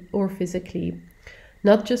virtually or physically.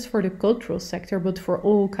 Not just for the cultural sector, but for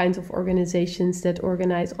all kinds of organizations that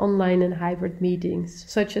organize online and hybrid meetings,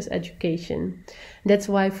 such as education. That's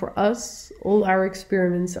why for us, all our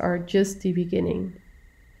experiments are just the beginning.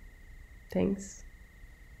 Thanks.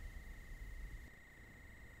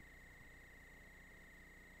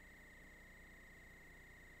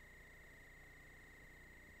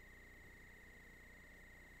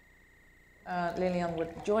 Lilian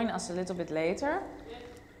would join us a little bit later.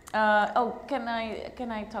 Can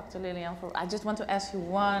I talk to Lilian for? I just want to ask you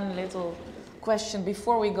one little question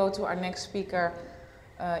before we go to our next speaker,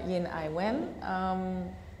 Yin Ai Wen. I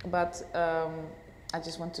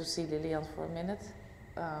just want to see Lilian for a minute,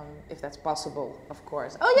 if that's possible, of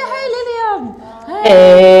course. Oh yeah, hey Lilian!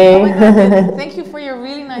 Hey! Oh my God, thank you for your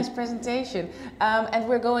really nice presentation. And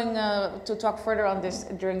we're going to talk further on this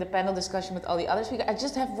during the panel discussion with all the other speakers. I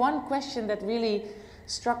just have one question that really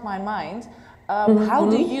struck my mind. How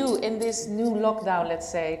do you, in this new lockdown, let's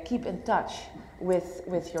say, keep in touch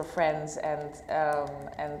with your friends and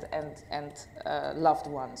loved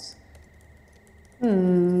ones?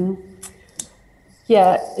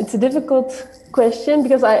 Yeah, it's a difficult question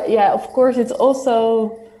because of course,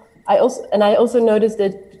 I also noticed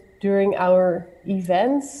that during our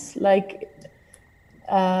events, like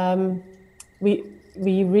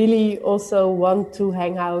we really also want to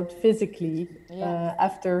hang out physically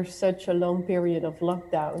after such a long period of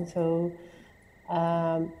lockdown. So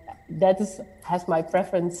has my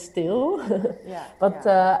preference still. I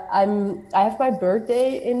have my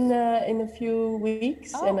birthday in a few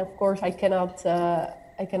weeks, and of course I cannot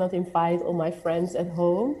invite all my friends at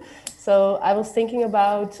home. So I was thinking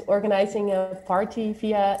about organizing a party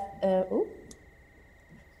via.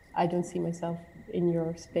 I don't see myself in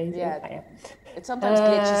your space. Yeah, it sometimes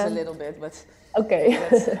glitches a little bit, but okay.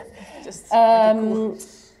 Just cool.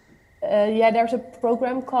 There's a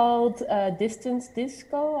program called Distance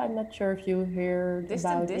Disco. I'm not sure if you heard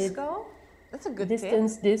about Distance Disco? That's a good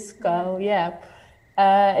Distance Disco, yeah.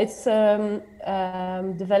 It's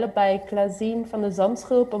developed by Klazien van de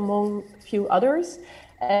Zandschulp among a few others.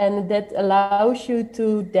 And that allows you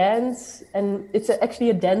to dance, and it's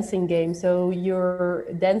actually a dancing game. So you're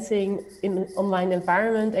dancing in an online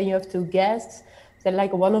environment and you have to guess that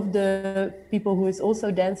like one of the people who is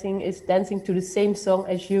also dancing is dancing to the same song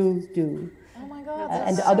as you do. Oh my God. God,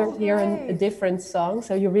 and the others hear a different song.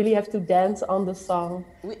 So you really have to dance on the song.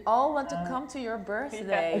 We all want to come to your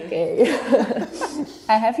birthday. Okay.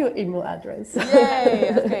 I have your email address.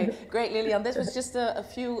 Yay! Okay, great, Lilian. This was just a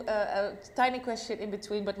few tiny question in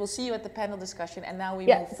between, but we'll see you at the panel discussion. And now we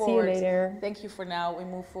move forward. See you later. Thank you for now. We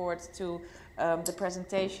move forward to the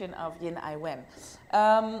presentation of Yin Ai Wen.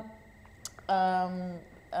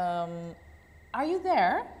 Are you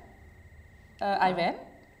there, Ai Wen?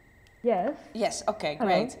 Yes. Yes, okay, Hello.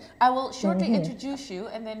 great. I will shortly introduce you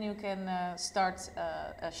and then you can start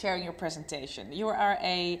sharing your presentation. You are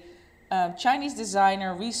a Chinese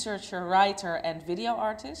designer, researcher, writer and video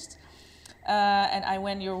artist. And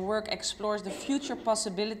when your work explores the future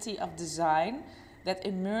possibility of design that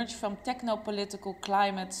emerge from techno-political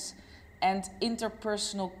climates and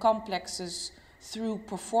interpersonal complexes through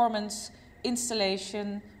performance,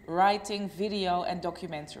 installation, writing, video and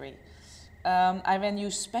documentary. When you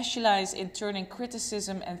specialize in turning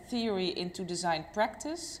criticism and theory into design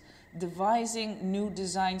practice, devising new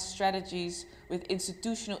design strategies with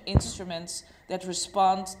institutional instruments that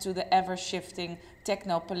respond to the ever-shifting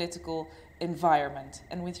techno-political environment.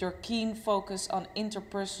 And with your keen focus on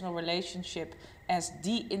interpersonal relationship as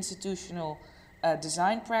the institutional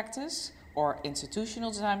design practice or institutional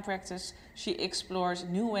design practice, she explores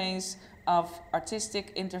new ways of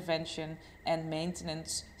artistic intervention and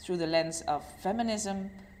maintenance through the lens of feminism,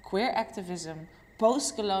 queer activism,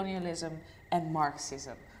 post-colonialism and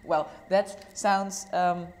Marxism. Well, that sounds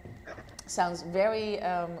very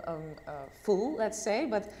full, let's say,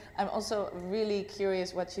 but I'm also really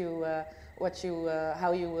curious what you will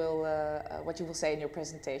say in your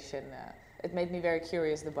presentation. It made me very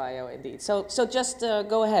curious, the bio, indeed. So just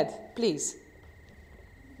go ahead, please.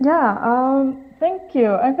 Yeah, thank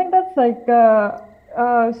you. I think that's like a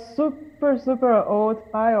super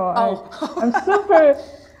old bio. Oh. I'm super.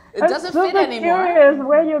 It doesn't fit anymore. Curious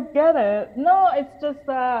where you get it. No, it's just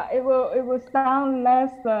it will sound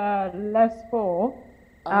less full.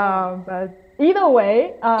 Oh. But either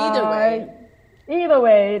way. Either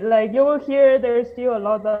way, like you will hear, there's still a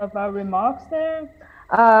lot of remarks there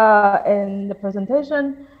in the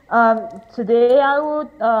presentation. Today I would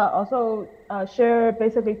also share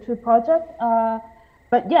basically two projects.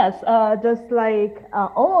 But yes, just like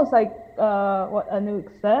almost like what Aynouk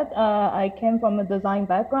said, I came from a design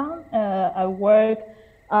background. I work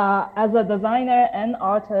as a designer and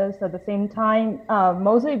artist at the same time,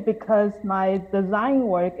 mostly because my design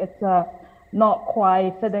work it's not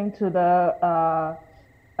quite fitting to the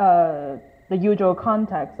usual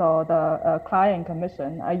context or the client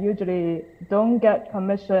commission. I usually don't get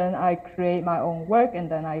commission. I create my own work and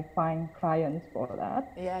then I find clients for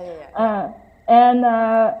that.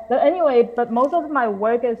 But anyway, but most of my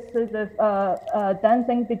work is sort of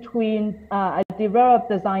dancing between, I develop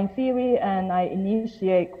design theory and I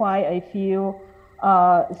initiate quite a few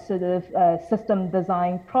sort of system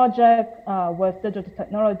design projects with digital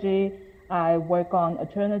technology. I work on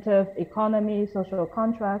alternative economy, social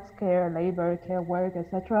contracts, care, labor, care work,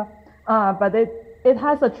 etc. But it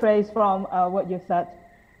has a trace from what you said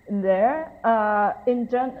there.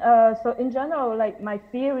 So in general, like my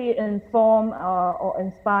theory inform or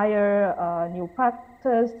inspire new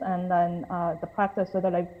practice, and then the practice sort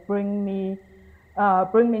of like bring me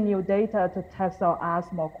new data to test or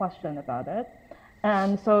ask more questions about it.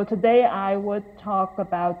 And so today I would talk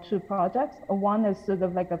about two projects. One is sort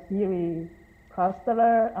of like a theory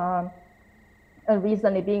cluster,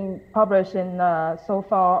 recently being published in So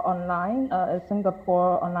Far Online, a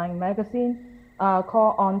Singapore online magazine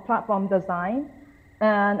called On Platform Design.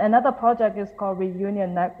 And another project is called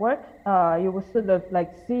Reunion Network. You will sort of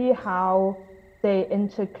like see how they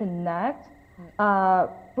interconnect.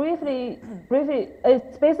 Briefly,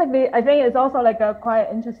 it's basically, I think it's also like a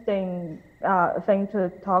quite interesting thing to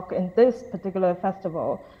talk in this particular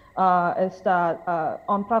festival, is that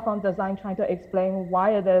on platform design, trying to explain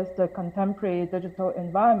why it is the contemporary digital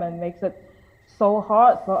environment makes it so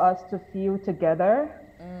hard for us to feel together,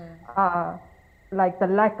 like the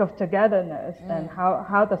lack of togetherness, and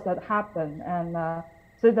how does that happen? And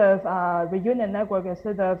sort of Reunion Network is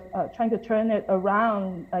sort of trying to turn it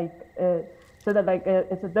around, like sort of like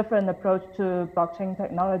it's a different approach to blockchain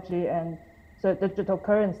technology and so digital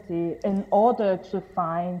currency in order to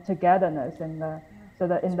find togetherness in the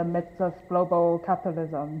sort of in the midst of global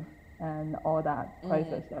capitalism and all that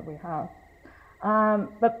crisis that we have.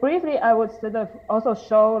 But briefly, I would sort of also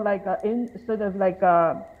show like sort of like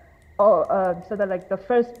the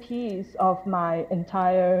first piece of my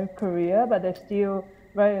entire career, but it's still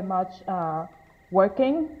very much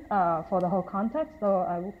working for the whole context. So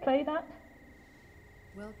I will play that.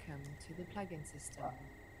 Welcome to the plugin system.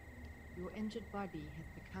 Your injured body has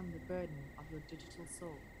become the burden of your digital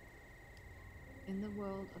soul. In the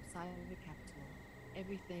world of cyber capital,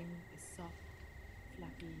 everything is soft,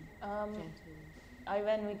 fluffy, gentle.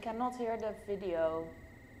 Ivan, we cannot hear the video.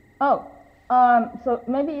 Oh, so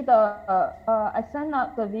maybe I send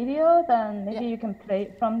out the video, then maybe you can play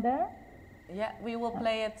it from there. Yeah, we will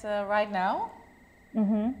play it right now.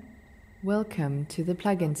 Welcome to the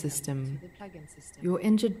plugin system. Your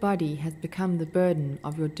injured body has become the burden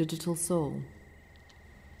of your digital soul.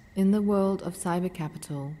 In the world of cyber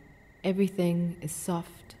capital, everything is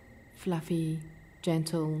soft, fluffy,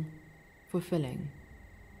 gentle, fulfilling.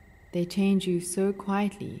 They change you so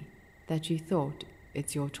quietly that you thought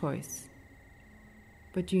it's your choice.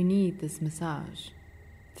 But you need this massage.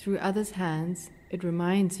 Through others' hands, it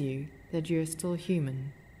reminds you that you are still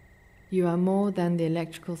human. You are more than the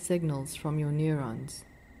electrical signals from your neurons.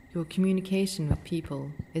 Your communication with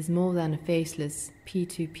people is more than a faceless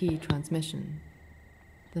P2P transmission.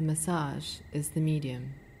 The massage is the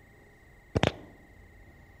medium.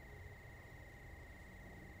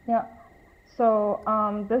 Yeah, so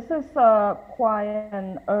this is quite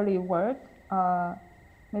an early work.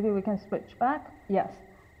 Maybe we can switch back. Yes,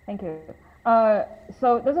 thank you.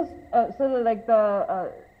 So this is sort of like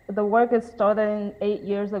the work is started 8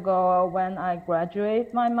 years ago when I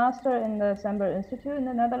graduated my master in the Sandrine Institute in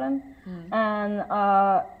the Netherlands. And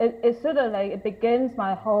it sort of like, it begins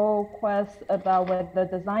my whole quest about whether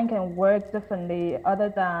design can work differently other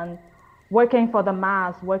than working for the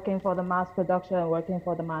mass production, working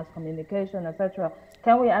for the mass communication, etc.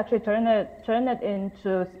 Can we actually turn it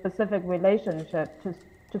into specific relationship to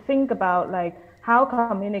think about like how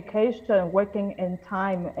communication working in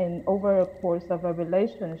time and over a course of a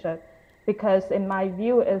relationship? Because in my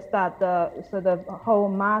view is that the sort of whole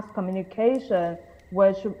mass communication,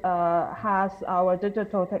 which has our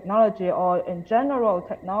digital technology or in general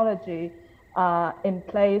technology in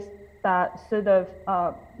place, that sort of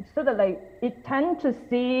like it tend to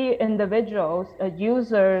see individuals,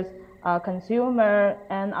 users, consumer,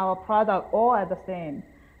 and our product all at the same.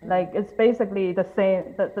 Like it's basically the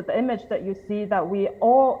same. The image that you see, that we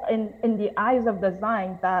all in the eyes of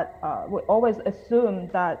design, that we always assume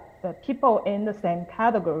that the people in the same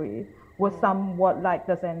category will somewhat like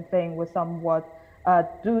the same thing, will somewhat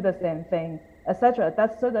do the same thing, etc.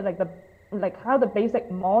 That's sort of like how the basic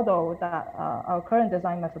model that our current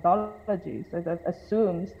design methodology sort of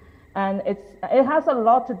assumes, and it has a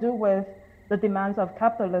lot to do with the demands of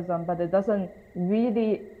capitalism, but it doesn't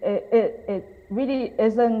really, it really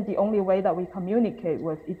isn't the only way that we communicate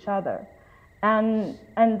with each other. And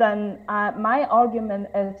then my argument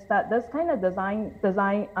is that this kind of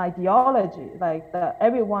design ideology, like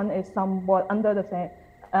everyone is somewhat under the same,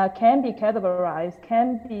 can be categorized,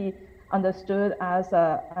 can be understood as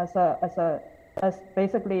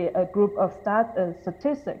basically a group of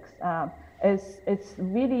statistics. It's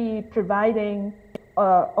really providing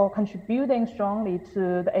or contributing strongly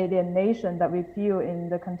to the alienation that we feel in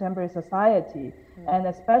the contemporary society, and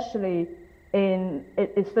especially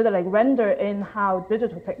it's sort of like rendered in how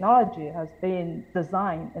digital technology has been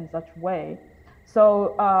designed in such way.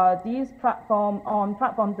 So these platform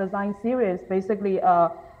design series basically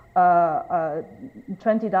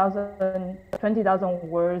 20,000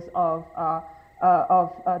 words of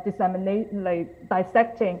dissemination, like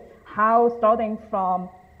dissecting how, starting from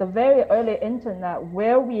the very early internet,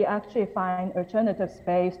 where we actually find alternative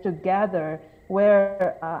space to gather,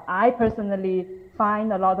 where I personally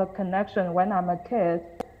find a lot of connection when I'm a kid.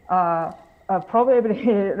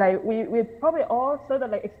 Probably like we probably all sort of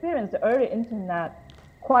like experience the early internet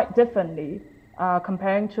quite differently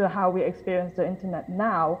comparing to how we experience the internet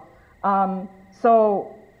now.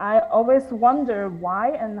 So I always wonder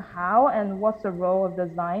why and how and what's the role of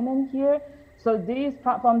design in here. So these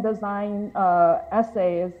platform design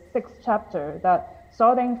essay is 6 chapters that,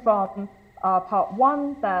 starting from part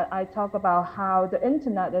 1, that I talk about how the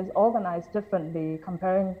internet is organized differently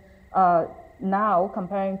comparing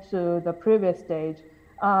comparing to the previous stage.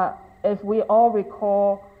 If we all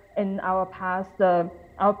recall in our past,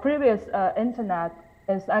 our previous internet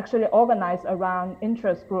is actually organized around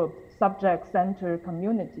interest group, subject-centered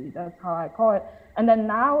community. That's how I call it. And then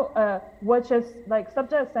now, which is like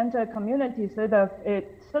subject-centered community, sort of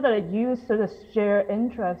use sort of shared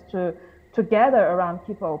interest to gather around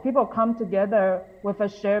people. People come together with a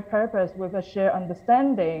shared purpose, with a shared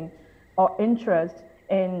understanding or interest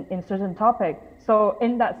in certain topic. So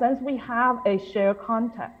in that sense, we have a shared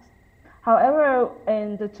context. However,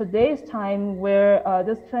 in today's time, where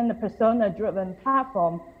this kind of persona-driven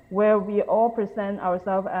platform, where we all present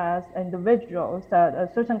ourselves as individuals, that a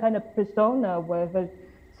certain kind of persona with a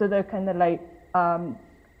sort of kind of like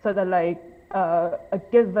sort of like a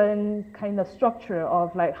given kind of structure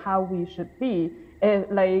of like how we should be.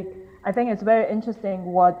 I think it's very interesting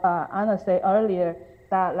what Anna said earlier,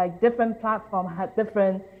 that like different platforms had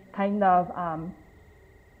different kind of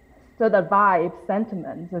sort of vibes,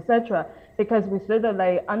 sentiments, etc. Because we sort of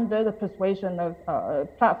like under the persuasion of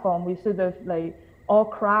platform, we sort of like all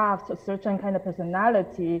craft a certain kind of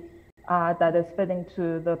personality that is fitting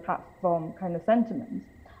to the platform kind of sentiments.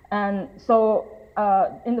 And so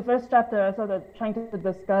in the first chapter, I sort of trying to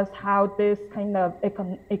discuss how this kind of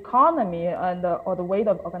economy and or the way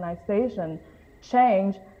of organization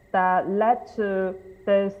change that led to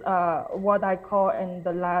this what I call in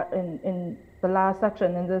the last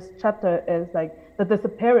section in this chapter is like the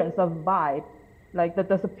disappearance of vibe, like the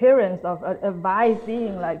disappearance of a vibe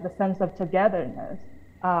being like the sense of togetherness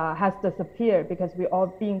has disappeared because we all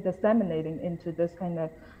being disseminating into this kind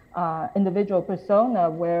of individual persona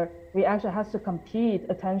where we actually have to compete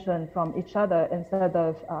attention from each other instead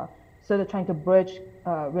of sort of trying to bridge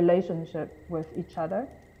relationship with each other.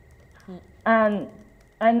 And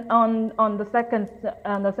on the second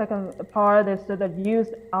part is sort of use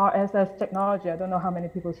RSS technology. I don't know how many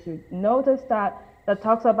people should notice that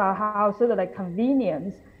talks about how sort of like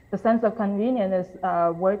convenience, the sense of convenience is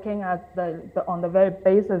working at on the very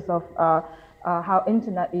basis of how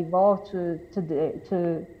internet evolved to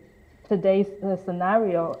today's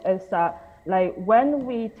scenario is that like when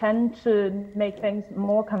we tend to make things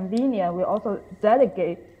more convenient, we also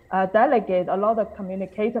delegate a lot of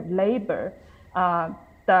communicative labor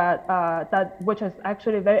which is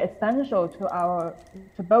actually very essential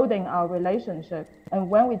to building our relationship. And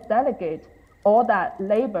when we delegate all that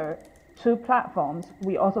labor to platforms,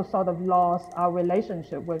 we also sort of lost our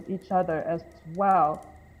relationship with each other as well.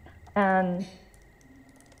 And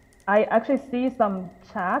I actually see some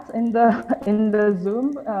chat in the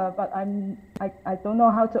Zoom, but I don't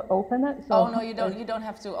know how to open it. So oh no, you don't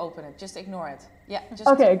have to open it. Just ignore it. Yeah. Just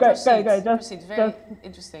okay. Great. Proceed. Very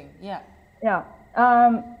interesting. Yeah. Yeah.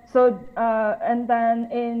 And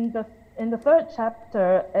then in the third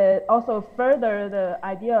chapter, it also further the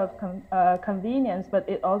idea of convenience, but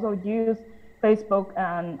it also used Facebook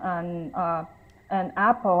and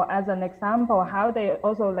Apple as an example, how they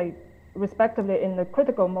also like respectively in the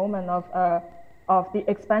critical moment of the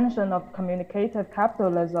expansion of communicative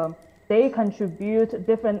capitalism, they contribute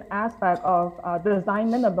different aspects of design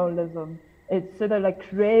minimalism. It sort of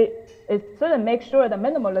like make sure that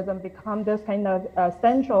minimalism becomes this kind of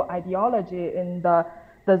central ideology in the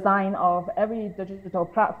design of every digital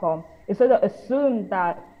platform. It sort of assumes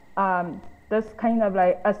that this kind of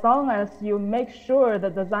like, as long as you make sure the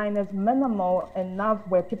design is minimal enough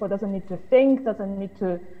where people doesn't need to think, doesn't need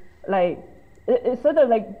to like, it sort of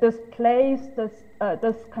like displays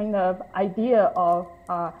this kind of idea of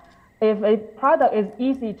if a product is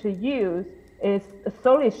easy to use, it's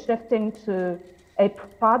slowly shifting to a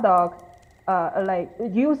product like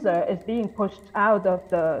user is being pushed out of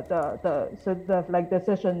the sort of like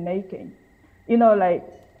decision making. You know, like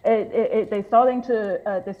they're starting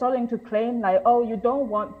to claim like, oh, you don't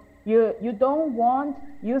want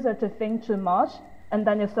user to think too much, and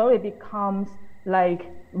then it slowly becomes like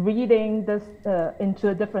reading this into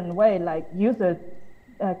a different way, like user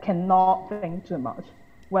cannot think too much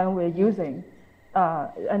when we're using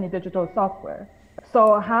any digital software.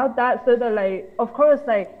 So how that sort of like, of course,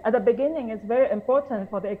 like at the beginning, it's very important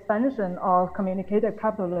for the expansion of communicative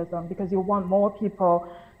capitalism because you want more people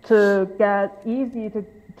to get easy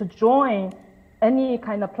to join any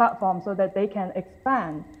kind of platform so that they can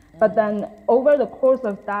expand. But then over the course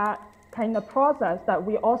of that kind of process, that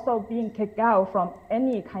we also being kicked out from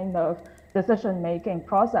any kind of decision-making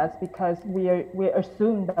process because we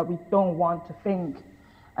assume that we don't want to think.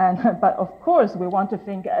 But of course, we want to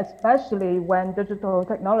think, especially when digital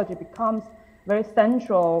technology becomes very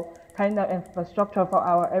central kind of infrastructure for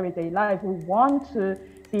our everyday life. We want to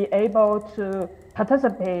be able to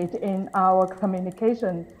participate in our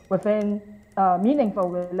communication within meaningful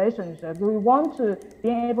relationships. We want to be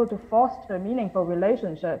able to foster meaningful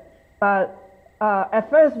relationships. But at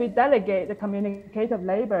first, we delegate the communicative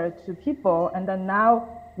labor to people, and then now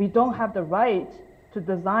we don't have the right to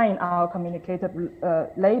design our communicative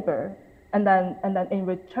labor, and then in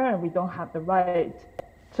return we don't have the right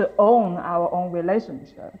to own our own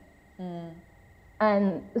relationship.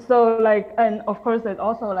 And so like, and of course it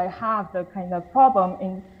also like have the kind of problem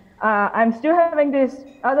in I'm still having these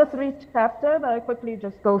other 3 chapters, but I quickly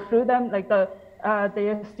just go through them. Like they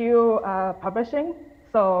are still publishing,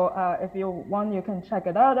 so if you want, you can check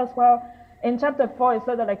it out as well. In chapter 4, it's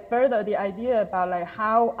sort of like further the idea about like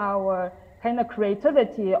how our kind of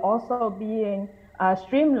creativity also being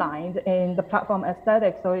streamlined in the platform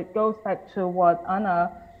aesthetic. So it goes back to what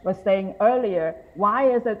Anna was saying earlier. Why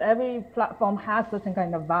is it every platform has certain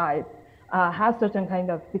kind of vibe, has certain kind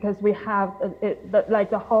of, because we have like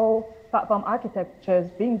the whole platform architecture is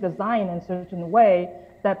being designed in a certain way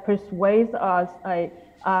that persuades us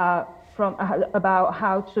about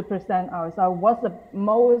how to present ourselves. What's the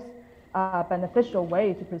most beneficial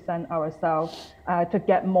way to present ourselves to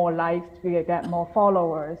get more likes, to get more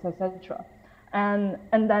followers, etc. And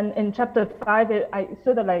then in chapter 5, I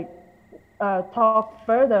sort of like talk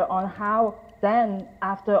further on how then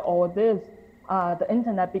after all this, the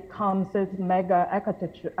internet becomes this mega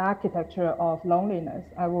architecture of loneliness.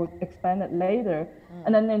 I will expand it later.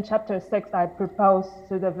 And then in chapter 6, I propose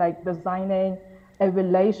sort of like designing a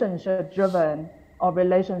relationship-driven or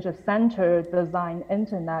relationship-centered design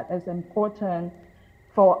internet is important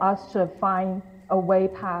for us to find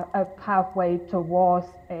a pathway towards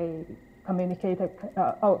a communicated.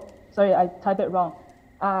 Oh, sorry, I typed it wrong.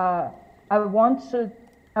 I want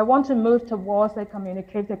to move towards a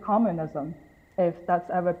communicated communism, if that's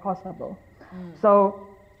ever possible. So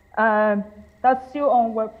that's still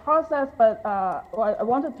on work process, but I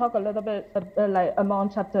want to talk a little bit like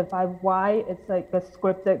among chapter 5 why it's like a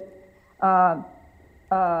scripted.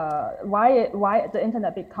 Why the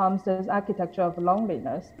internet becomes this architecture of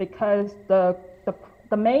loneliness, because the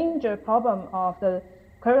major problem of the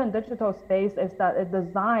current digital space is that it's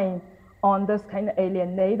designed on this kind of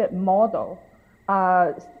alienated model.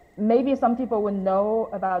 Maybe some people would know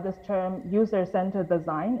about this term user-centered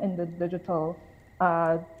design in the digital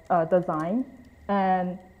design.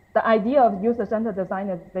 And the idea of user-centered design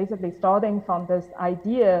is basically starting from this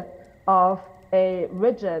idea of a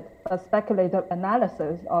rigid speculative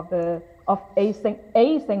analysis of a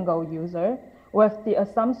single user, with the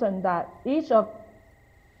assumption that each of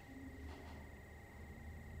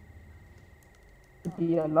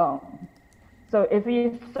be alone. So if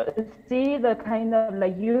you see the kind of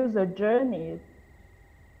like user journey,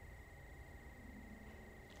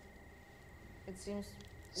 it seems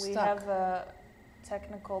we have a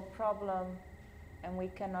technical problem and we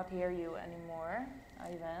cannot hear you anymore,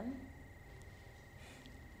 Ivan.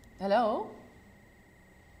 Hello?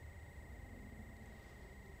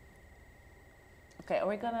 Okay, are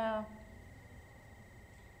we gonna...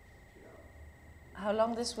 How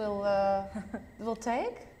long this will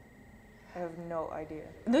take? I have no idea.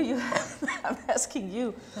 No, I'm asking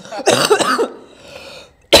you.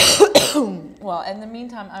 Well, in the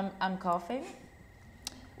meantime, I'm coughing.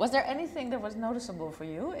 Was there anything that was noticeable for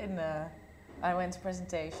you in Iwan's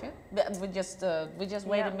presentation? We just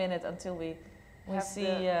wait a minute until we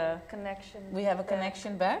see connection. We have a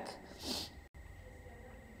connection back.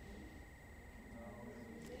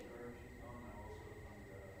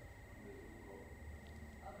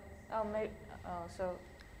 So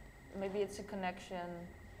maybe it's a connection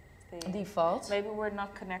thing. Default. Maybe we're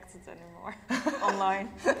not connected anymore online.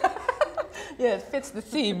 Yeah, it fits the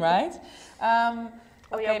theme, right?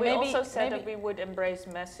 Okay, we also said that we would embrace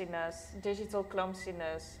messiness, digital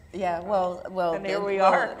clumsiness. Yeah, well, and here we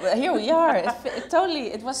are. Here we are.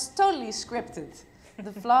 It was totally scripted.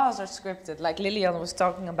 The flaws are scripted, like Lilian was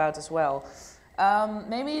talking about as well.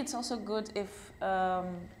 Maybe it's also good if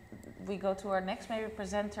we go to our next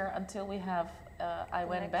presenter until we have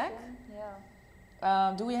Iwan back.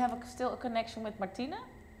 Yeah. Do we have still a connection with Martina,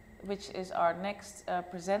 which is our next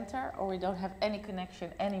presenter, or we don't have any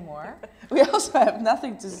connection anymore? We also have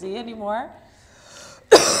nothing to see anymore.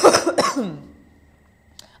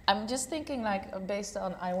 I'm just thinking, like, based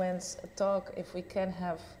on Iwan's talk, if we can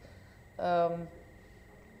have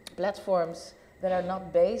platforms that are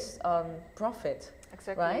not based on profit.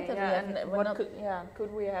 Exactly. Right? Yeah,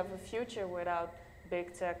 could we have a future without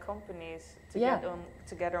big tech companies to get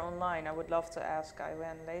together online? I would love to ask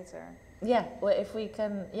Iwan later. Yeah, well, if we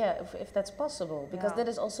can, if that's possible, because that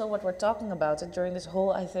is also what we're talking about. And during this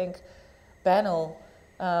whole, I think, panel,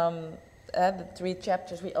 the 3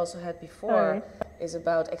 chapters we also had before is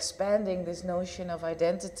about expanding this notion of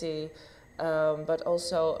identity, but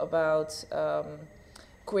also about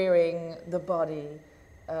queering the body.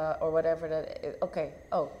 Or whatever that is. Okay.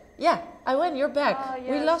 Oh, yeah. Iwan, you're back. Yes.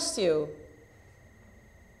 We lost you.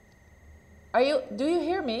 Do you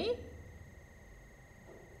hear me?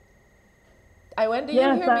 Iwan, do you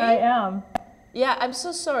hear me? Yes, I am. Yeah, I'm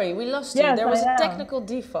so sorry. We lost you. There was a technical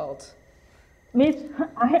default.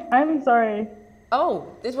 I'm sorry.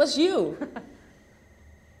 Oh, it was you.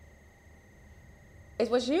 It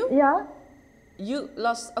was you? Yeah. You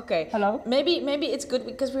lost, okay. Hello? Maybe it's good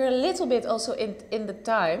because we're a little bit also in the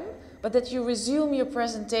time, but that you resume your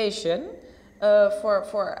presentation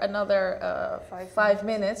for another 5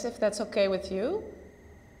 minutes, if that's okay with you.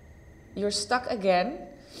 You're stuck again.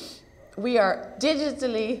 We are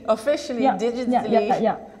officially digitally.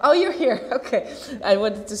 Yeah. Oh, you're here. Okay. I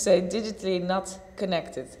wanted to say digitally not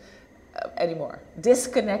connected anymore.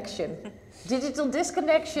 Disconnection. Digital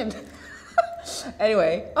disconnection.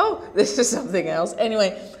 Anyway. Oh, this is something else.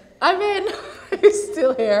 Anyway, I'm in. He's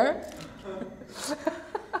still here.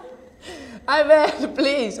 I'm in,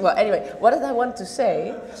 please. Well, anyway, what did I want to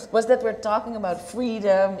say was that we're talking about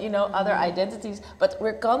freedom, you know, other identities, but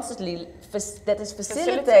we're constantly, that is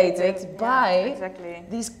facilitated by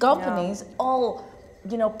these companies all,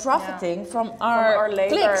 you know, profiting from our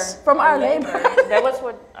labor. clicks, from our labor. That was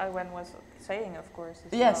what Aynouk was saying, of course.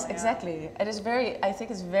 Yes, exactly. It is I think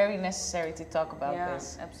it's very necessary to talk about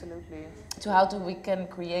this. Yeah, absolutely. To how we can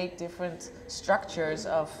create different structures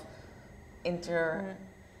of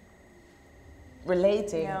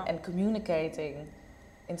relating and communicating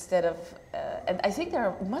instead of, and I think there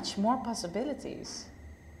are much more possibilities.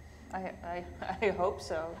 I hope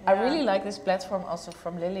so. Yeah. I really like this platform also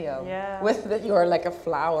from Lilio. Yeah. With that you're like a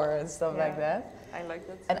flower and stuff like that. I like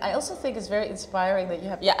that. And I also think it's very inspiring that you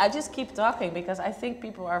have, I just keep talking because I think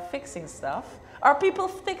people are fixing stuff. Are people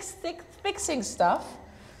fixing stuff?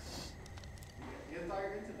 The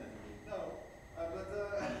entire internet? No.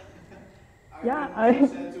 Yeah, I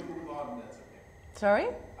said to move on, that's okay. Sorry?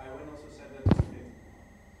 Aynouk also said that it's okay.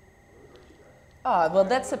 Oh, well,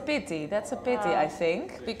 that's a pity. That's a pity, I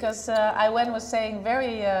think, because Aynouk was saying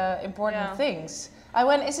very important things.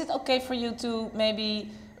 Aynouk, is it okay for you to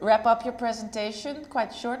maybe wrap up your presentation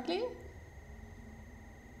quite shortly?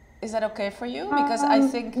 Is that okay for you? Because I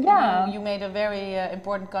think you made a very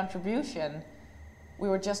important contribution. We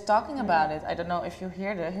were just talking about it. I don't know if you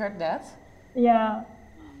heard that. Yeah.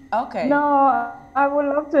 Okay. No, I would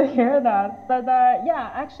love to hear that. But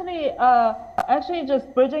actually,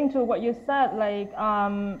 just bridging to what you said, like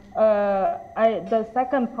the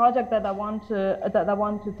second project that I want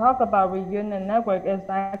to talk about, Reunion Network, is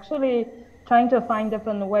actually trying to find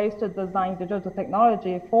different ways to design digital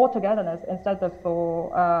technology for togetherness instead of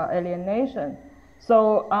for alienation.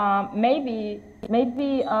 So maybe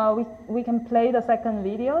we can play the second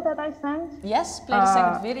video that I sent. Yes, play the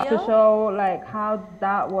second video to show like how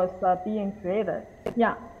that was being created.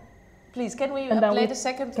 Yeah. Please, can we play the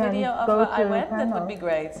second video of Aynouk? That would be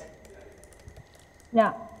great.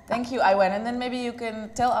 Yeah. Thank you, Aynouk. And then maybe you can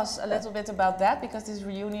tell us a little bit about that, because this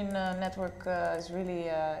Reunion Network is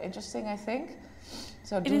really interesting, I think.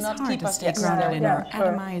 So do not keep us grounded in our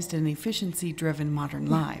atomized and efficiency-driven modern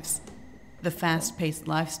lives. The fast-paced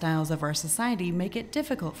lifestyles of our society make it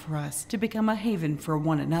difficult for us to become a haven for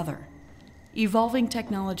one another. Evolving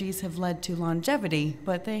technologies have led to longevity,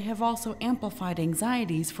 but they have also amplified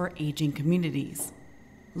anxieties for aging communities.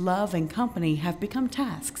 Love and company have become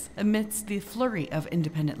tasks amidst the flurry of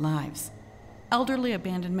independent lives. Elderly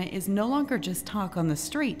abandonment is no longer just talk on the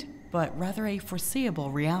street, but rather a foreseeable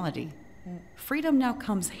reality. Freedom now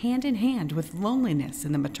comes hand in hand with loneliness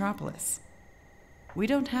in the metropolis. We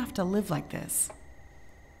don't have to live like this.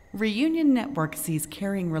 Reunion Network sees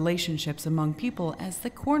caring relationships among people as the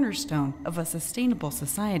cornerstone of a sustainable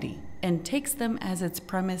society and takes them as its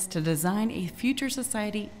premise to design a future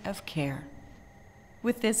society of care.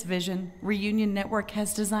 With this vision, Reunion Network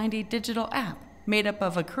has designed a digital app made up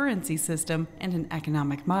of a currency system and an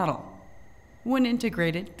economic model. When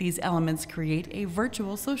integrated, these elements create a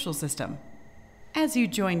virtual social system. As you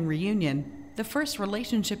join Reunion, the first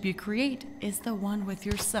relationship you create is the one with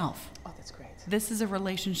yourself. Oh, that's great. This is a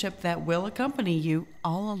relationship that will accompany you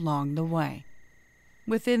all along the way.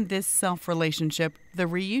 Within this self-relationship, the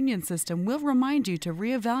Reunion system will remind you to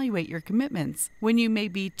reevaluate your commitments when you may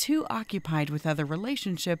be too occupied with other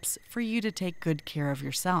relationships for you to take good care of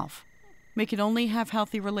yourself. We can only have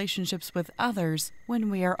healthy relationships with others when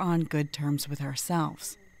we are on good terms with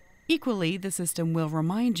ourselves. Equally, the system will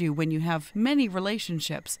remind you when you have many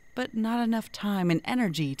relationships, but not enough time and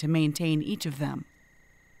energy to maintain each of them.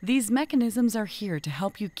 These mechanisms are here to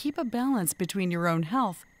help you keep a balance between your own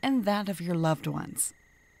health and that of your loved ones.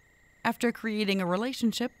 After creating a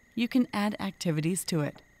relationship, you can add activities to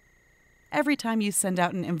it. Every time you send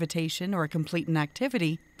out an invitation or complete an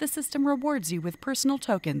activity, the system rewards you with personal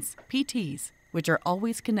tokens, PTs, which are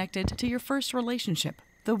always connected to your first relationship,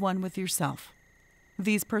 the one with yourself.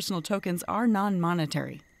 These personal tokens are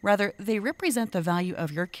non-monetary. Rather, they represent the value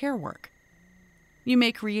of your care work. You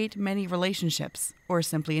may create many relationships or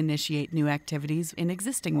simply initiate new activities in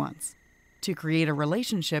existing ones. To create a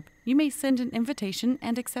relationship, you may send an invitation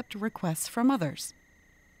and accept requests from others.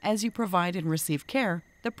 As you provide and receive care,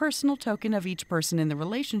 the personal token of each person in the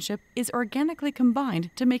relationship is organically combined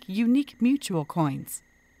to make unique mutual coins.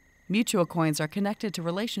 Mutual coins are connected to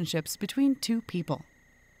relationships between two people.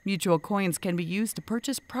 Mutual coins can be used to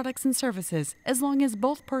purchase products and services as long as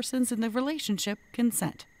both persons in the relationship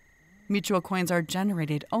consent. Mutual coins are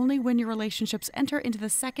generated only when your relationships enter into the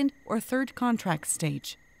second or third contract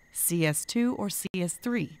stage, CS2 or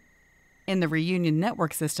CS3. In the reunion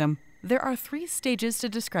network system, there are 3 stages to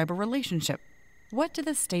describe a relationship. What do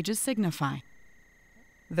the stages signify?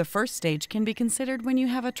 The first stage can be considered when you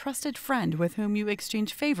have a trusted friend with whom you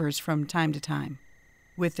exchange favors from time to time.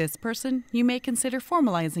 With this person, you may consider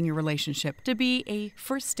formalizing your relationship to be a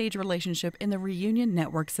first-stage relationship in the reunion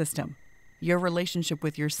network system. Your relationship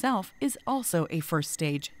with yourself is also a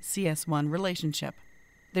first-stage CS1 relationship.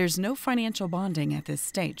 There's no financial bonding at this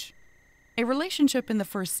stage. A relationship in the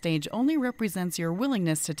first stage only represents your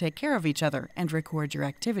willingness to take care of each other and record your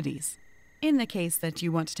activities. In the case that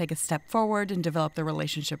you want to take a step forward and develop the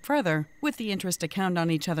relationship further, with the interest to count on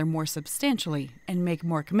each other more substantially and make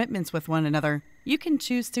more commitments with one another, you can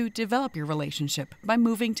choose to develop your relationship by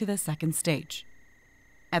moving to the second stage.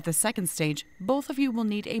 At the second stage, both of you will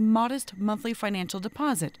need a modest monthly financial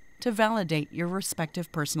deposit to validate your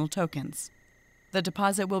respective personal tokens. The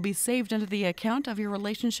deposit will be saved into the account of your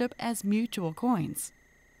relationship as mutual coins.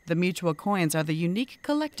 The mutual coins are the unique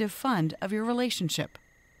collective fund of your relationship.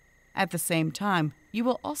 At the same time, you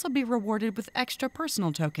will also be rewarded with extra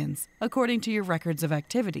personal tokens, according to your records of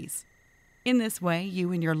activities. In this way,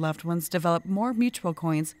 you and your loved ones develop more mutual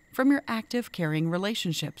coins from your active, caring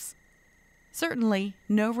relationships. Certainly,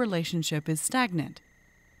 no relationship is stagnant.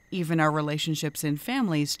 Even our relationships in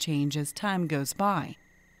families change as time goes by.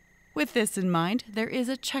 With this in mind, there is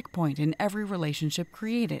a checkpoint in every relationship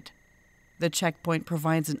created. The checkpoint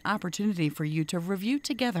provides an opportunity for you to review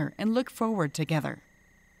together and look forward together.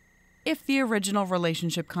 If the original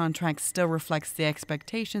relationship contract still reflects the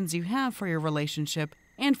expectations you have for your relationship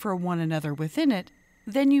and for one another within it,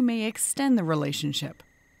 then you may extend the relationship.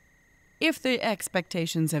 If the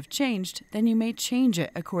expectations have changed, then you may change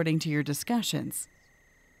it according to your discussions.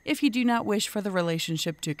 If you do not wish for the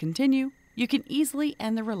relationship to continue, you can easily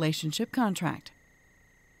end the relationship contract.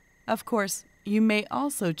 Of course, you may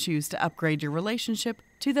also choose to upgrade your relationship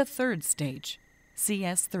to the third stage,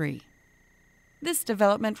 CS3. This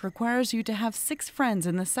development requires you to have 6 friends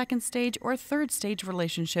in the second stage or third stage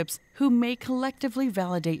relationships who may collectively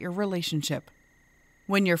validate your relationship.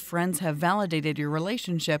 When your friends have validated your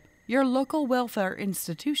relationship, your local welfare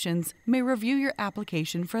institutions may review your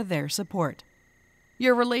application for their support.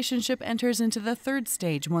 Your relationship enters into the third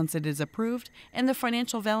stage once it is approved, and the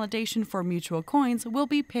financial validation for mutual coins will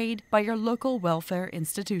be paid by your local welfare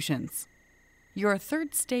institutions. Your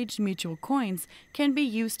third stage mutual coins can be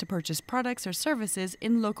used to purchase products or services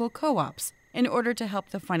in local co-ops in order to help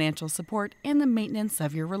the financial support and the maintenance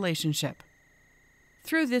of your relationship.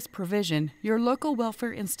 Through this provision, your local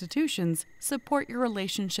welfare institutions support your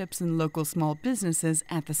relationships in local small businesses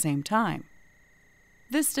at the same time.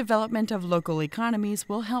 This development of local economies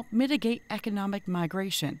will help mitigate economic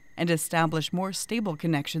migration and establish more stable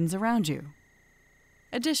connections around you.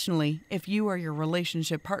 Additionally, if you or your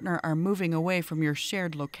relationship partner are moving away from your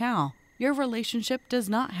shared locale, your relationship does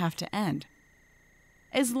not have to end.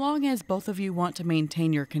 As long as both of you want to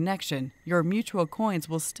maintain your connection, your mutual coins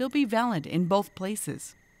will still be valid in both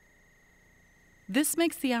places. This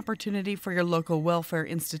makes the opportunity for your local welfare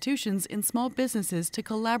institutions and small businesses to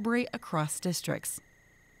collaborate across districts.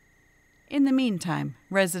 In the meantime,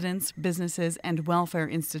 residents, businesses, and welfare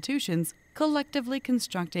institutions collectively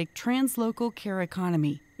construct a translocal care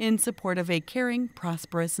economy in support of a caring,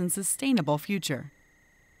 prosperous, and sustainable future.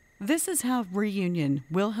 This is how reunion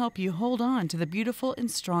will help you hold on to the beautiful and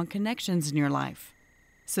strong connections in your life,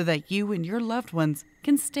 so that you and your loved ones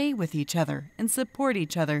can stay with each other and support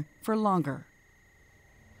each other for longer.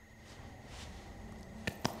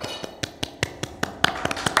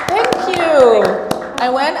 Thank you.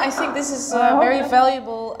 Aynouk, I think this is a very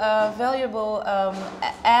valuable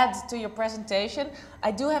add to your presentation.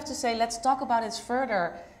 I do have to say, let's talk about it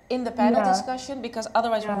further in the panel discussion, because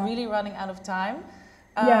otherwise we're really running out of time.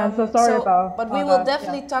 So sorry about But we will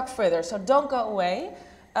definitely talk further, so don't go away.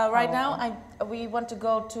 Right now, we want to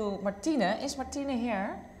go to Martine. Is Martine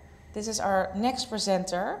here? This is our next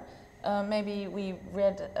presenter. Maybe we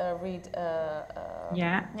read her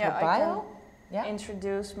bio. I can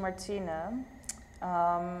introduce Martine.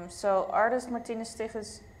 So artist Martine Stiff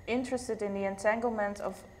is interested in the entanglement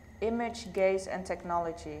of image, gaze and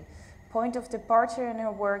technology. Point of departure in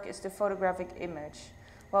her work is the photographic image.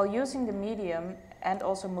 While using the medium and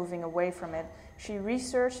also moving away from it, she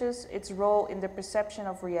researches its role in the perception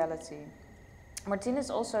of reality. Martine is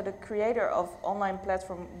also the creator of online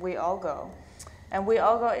platform We All Go. And We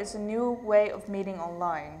All Go is a new way of meeting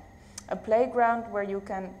online, a playground where you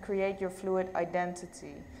can create your fluid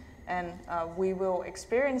identity. And we will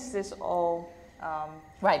experience this all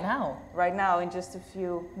right now. Right now, in just a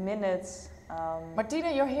few minutes.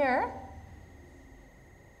 Martina, you're here?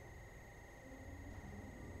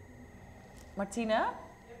 Martina?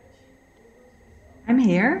 I'm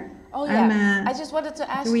here. Oh yeah, I just wanted to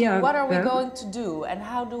ask you, what are we going to do, and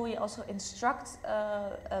how do we also instruct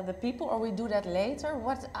the people, or we do that later?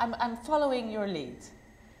 I'm following your lead.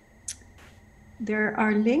 There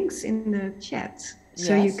are links in the chat,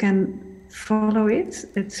 so you can follow it.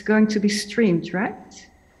 It's going to be streamed, right?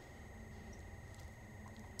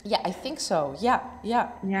 Yeah, I think so. Yeah.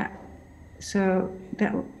 Yeah. So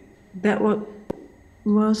that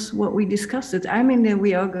was what we discussed. It. I'm in the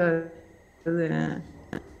We All Go the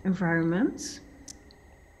environment.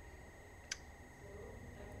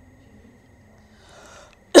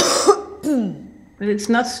 But it's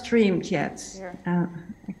not streamed yet. I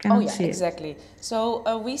cannot see it. Exactly. So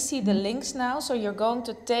we see the links now. So you're going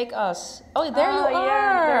to take us. Oh, there you are.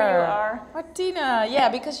 Yeah, there you are, Martina. Yeah,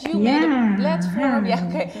 because you made a platform. Yeah.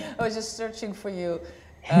 Okay. I was just searching for you,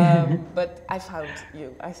 but I found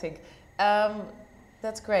you, I think.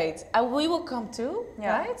 That's great. We will come too,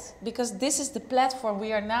 right? Because this is the platform.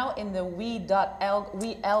 We are now in the wealgo.org.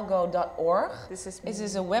 This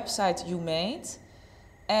is a website you made,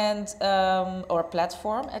 and or a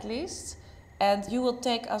platform at least. And you will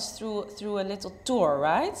take us through a little tour,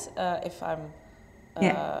 right? If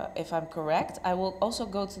I'm correct. I will also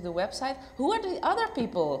go to the website. Who are the other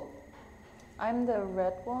people? I'm the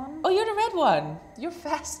red one. Oh, you're the red one. You're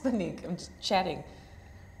fast, Manique. I'm just chatting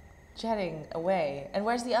away. And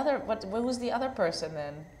where's the other? Who's the other person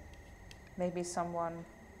then? Maybe someone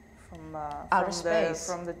from outer space,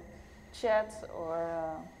 from the chat, or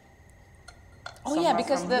oh yeah,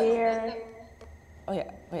 because the here. Oh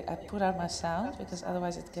yeah, wait, I put out my sound because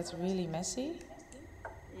otherwise it gets really messy.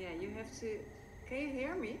 Yeah, you have to. Can you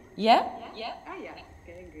hear me? Yeah? Yeah. Ah, yeah.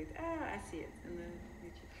 Okay, good. Ah, I see it. And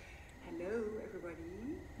hello,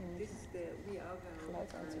 everybody. This is the We All Go.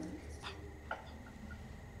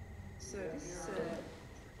 So this is.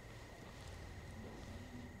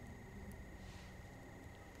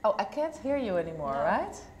 Oh, I can't hear you anymore,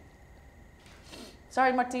 right?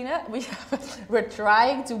 Sorry, Martina. We're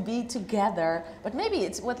trying to be together, but maybe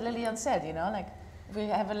it's what Lillian said. You know, like we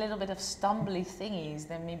have a little bit of stumbly thingies.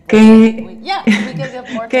 Then we we can get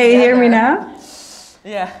more. Can you hear me now?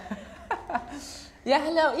 Yeah. Yeah.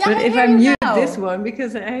 Hello. Yeah. But I if hear I you mute now. this one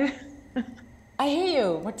because I hear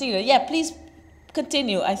you, Martina. Yeah, please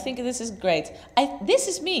continue. I think this is great. This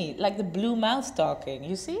is me, like the blue mouth talking.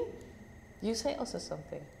 You see? You say also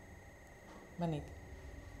something, Manique.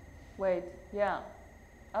 Wait. Yeah.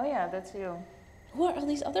 Oh yeah, that's you. Who are all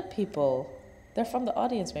these other people? They're from the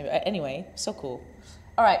audience maybe. Anyway, so cool.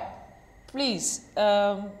 All right, please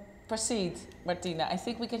proceed, Martina. I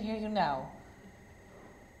think we can hear you now.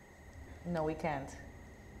 No, we can't.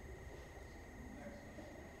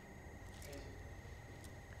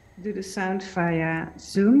 do the sound via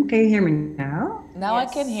Zoom. Can you hear me now? Now yes.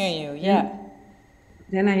 I can hear you, yeah.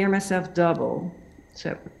 Then I hear myself double.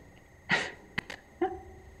 So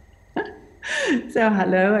So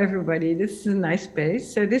hello everybody, this is a nice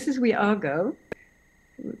space. So this is We All Go.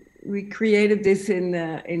 We created this in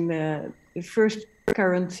the first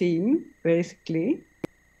quarantine, basically.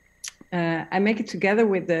 I make it together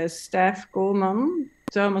with the Stef Koolman,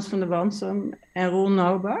 Thomas van der Wansum and Roel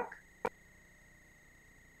Nobak.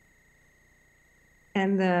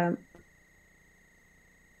 And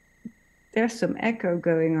there's some echo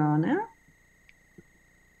going on, huh?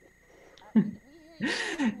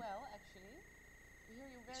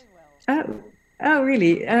 Oh,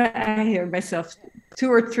 really? I hear myself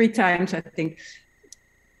 2 or 3 times, I think.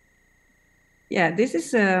 Yeah, this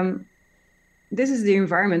is the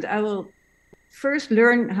environment. I will first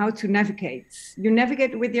learn how to navigate. You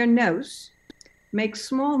navigate with your nose, make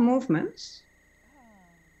small movements.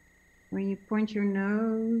 When you point your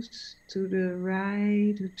nose to the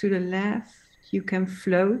right, to the left, you can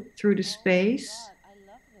float through the space. God, I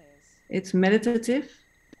love this. It's meditative.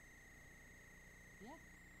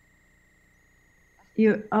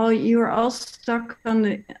 You're all stuck on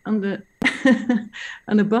the on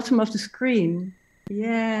the bottom of the screen.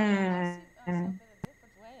 Yeah.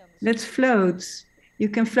 Let's float. You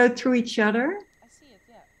can float through each other. I see it,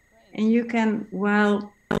 yeah. Great. And you can,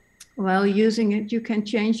 while using it, you can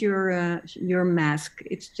change your mask.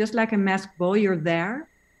 It's just like a mask ball. You're there,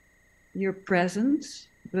 you're present,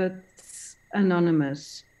 but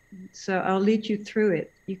anonymous. So I'll lead you through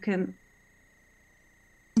it. You can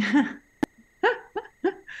Lilian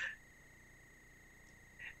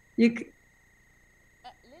and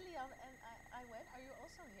Aynouk, are you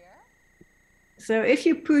also here? So if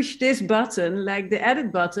you push this button, like the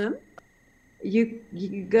edit button, you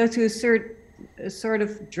go to a sort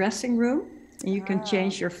of dressing room, and you can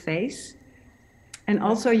change your face and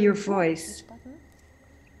also your voice.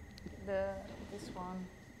 This one.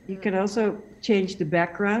 You can also change the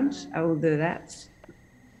background. I will do that.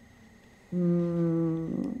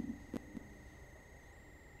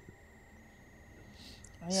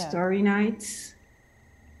 Story nights.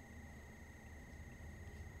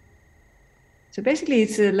 So basically,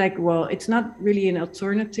 it's like, well, it's not really an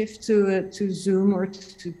alternative to Zoom or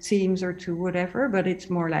to Teams or to whatever, but it's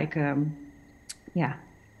more like, yeah,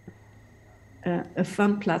 a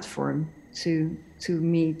fun platform to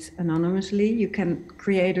meet anonymously. You can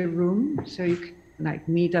create a room, so you can like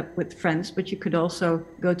meet up with friends, but you could also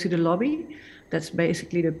go to the lobby. That's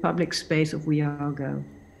basically the public space of We All Go.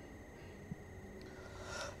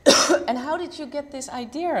 And how did you get this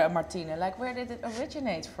idea, Martine? Like, where did it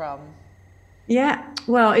originate from? Yeah,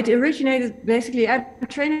 well, it originated basically, I'm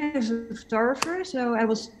trained as a photographer, so I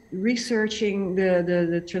was researching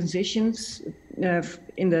the transitions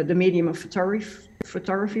in the medium of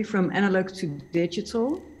photography from analog to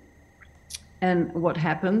digital, and what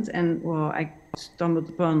happened. And well, I stumbled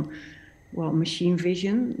upon, well, machine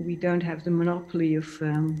vision. We don't have the monopoly of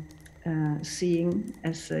seeing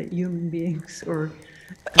as human beings, or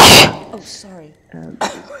oh, sorry.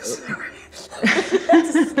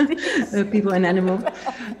 People and animals.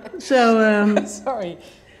 So sorry.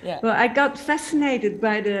 Yeah. Well, I got fascinated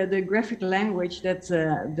by the graphic language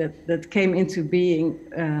that came into being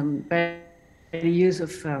by the use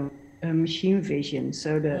of machine vision.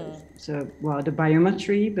 So the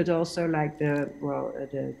biometry, but also like the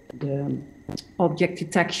object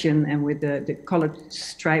detection, and with the colored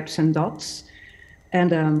stripes and dots.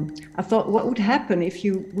 And I thought, what would happen if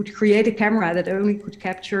you would create a camera that only could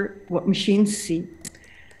capture what machines see?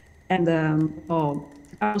 And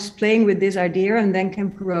I was playing with this idea, and then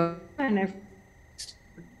came Corona,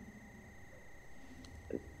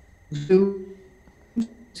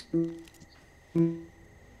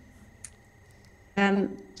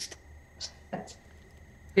 and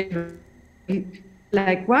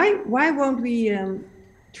like, why won't we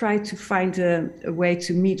try to find a way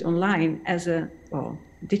to meet online as a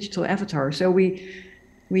digital avatar? So we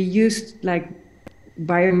used like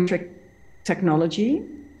biometric technology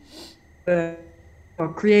or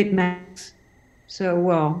create maps.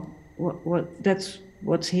 So that's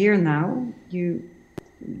what's here now. You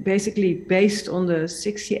basically, based on the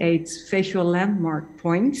 68 facial landmark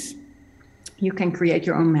points, you can create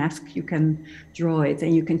your own mask. You can draw it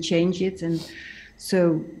and you can change it, and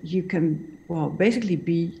so you can basically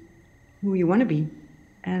be who you want to be,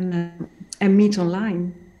 and meet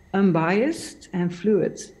online, unbiased and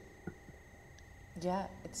fluid. Yeah,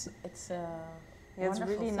 it's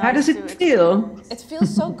really nice. How does it feel? It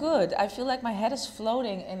feels so good. I feel like my head is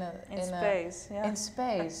floating in space. In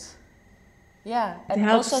space. Yeah, it and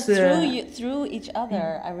helps, also through each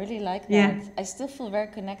other. I really like that. Yeah. I still feel very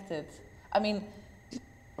connected. I mean,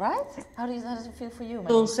 right? How does it feel for you,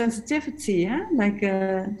 Full sensitivity, huh? Like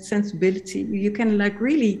sensibility. You can like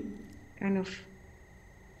really kind of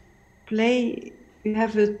play. You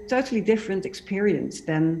have a totally different experience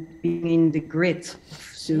than being in the grid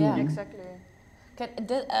of Zoom. Yeah, exactly.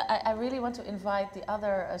 I really want to invite the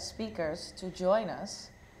other speakers to join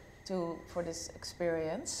us for this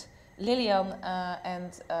experience. Lilian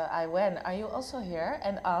and Aynouk, are you also here?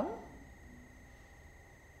 And Anne?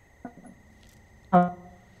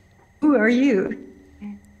 Who are you?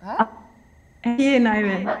 Huh? And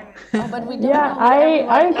Aynouk. Oh, but we don't Yeah, know.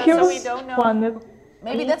 I'm So curious. we don't know.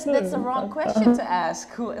 Maybe that's the wrong question to ask.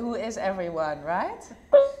 Who is everyone, right?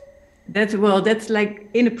 That's like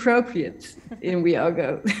inappropriate in We All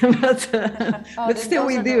Go, but still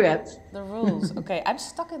we do it. The rules. Okay, I'm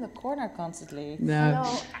stuck in the corner constantly. No.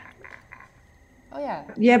 Hello. Oh yeah.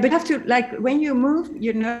 Yeah, but you have to, like, when you move,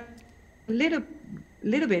 a little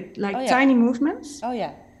bit, like tiny movements. Oh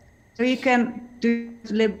yeah. So you can do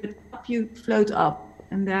a little bit up, you float up,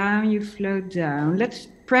 and down, you float down. Let's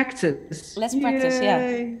practice. Let's practice,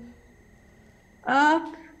 yeah.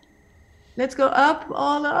 Up. Let's go up,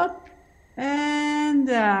 all up, and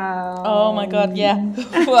down. Oh my God, yeah.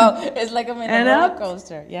 Wow, it's like I'm in a roller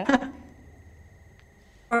coaster, yeah.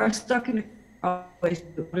 Or stuck in always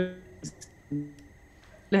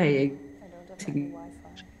playing. I don't have any Wi-Fi.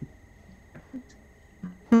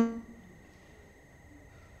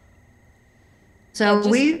 So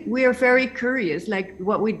we are very curious, like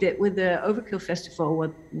what we did with the Overkill Festival.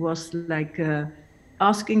 What was like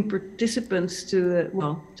asking participants to,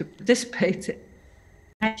 to participate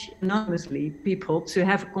anonymously, people to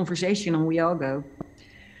have a conversation on We All Go,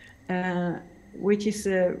 which is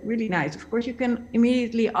really nice. Of course, you can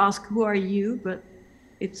immediately ask, who are you? But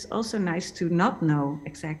it's also nice to not know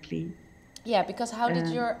exactly. Yeah, because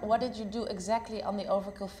what did you do exactly on the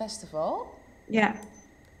Overkill Festival? Yeah,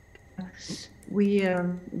 we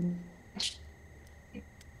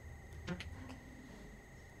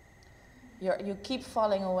you keep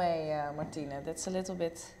falling away, Martina. That's a little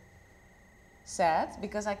bit sad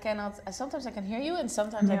because I cannot. Sometimes I can hear you and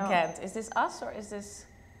sometimes I can't. Is this us or is this?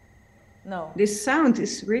 No. This sound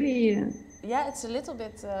is really. Yeah, it's a little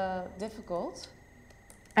bit difficult.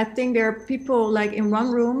 I think there are people like in one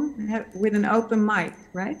room with an open mic,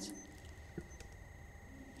 right?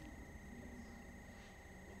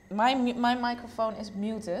 My microphone is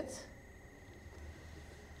muted.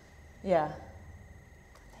 Yeah.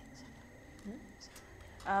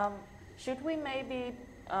 Should we maybe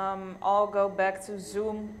all go back to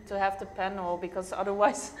Zoom to have the panel, because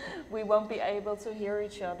otherwise we won't be able to hear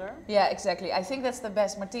each other? Yeah, exactly. I think that's the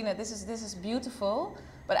best. Martina, this is beautiful,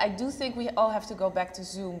 but I do think we all have to go back to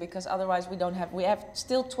Zoom, because otherwise we have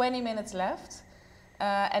still 20 minutes left,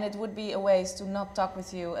 and it would be a waste to not talk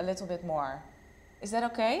with you a little bit more. Is that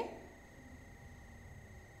okay?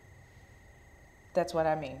 That's what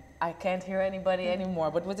I mean. I can't hear anybody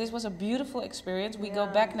anymore. But this was a beautiful experience. We go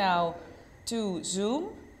back now to Zoom.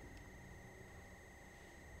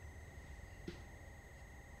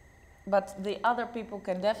 But the other people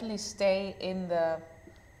can definitely stay in the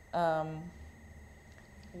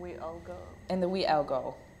We All Go. In the We All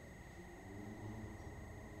Go.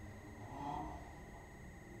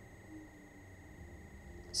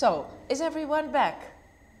 So, is everyone back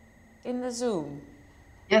in the Zoom?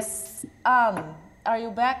 Yes. Anne, are you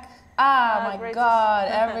back? My God,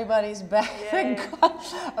 everybody's back. Thank God.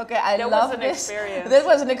 Okay, I love this.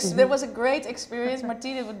 That was a great experience.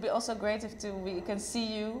 Martina, it would be also great if we can see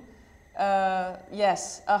you.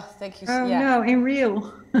 Yes. Oh, thank you. Oh no, in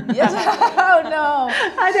real. Yes. Oh no.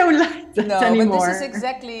 I don't like that anymore. But this is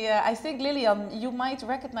exactly. I think Lilian, you might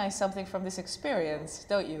recognize something from this experience,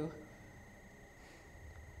 don't you?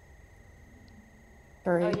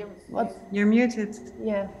 Sorry. You're muted.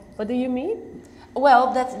 Yeah. What do you mean?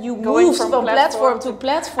 Well, that you moved from platform to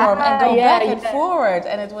platform and go back and forward,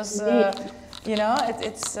 and it was, you know,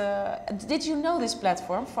 it's. Did you know this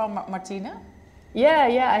platform from Martina?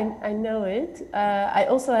 Yeah, I know it. I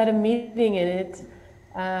also had a meeting in it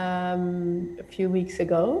a few weeks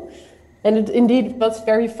ago, and it indeed was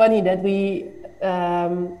very funny that we,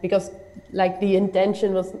 because like the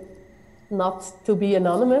intention was not to be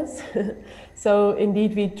anonymous. So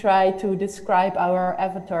indeed we tried to describe our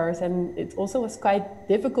avatars, and it also was quite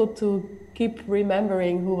difficult to keep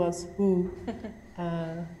remembering who was who.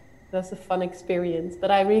 It was a fun experience,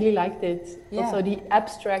 but I really liked it. Yeah. Also the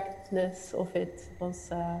abstractness of it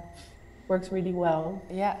was works really well.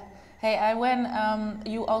 Yeah. Hey,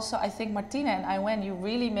 you also, I think Martina and you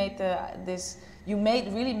really made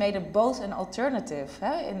really made both an alternative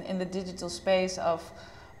in the digital space of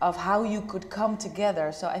how you could come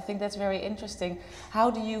together. So I think that's very interesting. How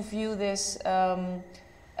do you view this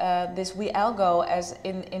this We All Go as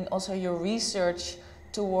in also your research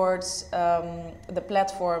towards the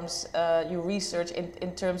platforms, you research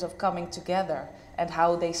in terms of coming together and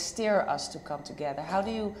how they steer us to come together? How do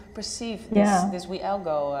you perceive this We All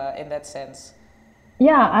Go in that sense?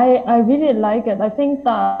 Yeah, I really like it. I think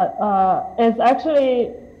that it's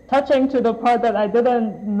actually touching to the part that I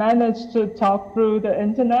didn't manage to talk through the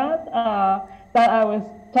internet, that I was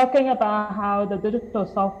talking about how the digital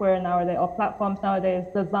software nowadays or platforms nowadays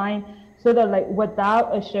design sort of like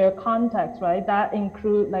without a shared context, right? That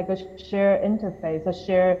include like a shared interface, a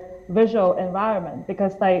shared visual environment.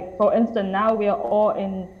 Because like, for instance, now we are all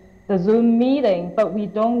in the Zoom meeting, but we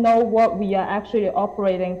don't know what we are actually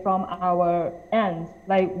operating from our end.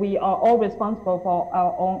 Like we are all responsible for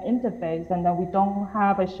our own interface, and then we don't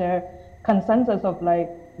have a shared consensus of like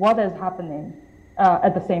what is happening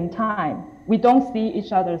at the same time. We don't see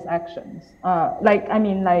each other's actions. I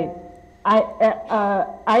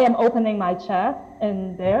am opening my chat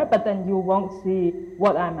in there, but then you won't see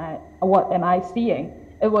what am I seeing.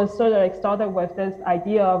 It was sort of like started with this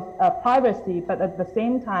idea of privacy, but at the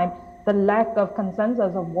same time, the lack of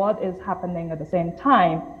consensus of what is happening at the same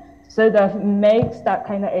time sort of makes that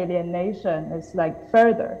kind of alienation is like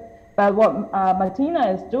further. But what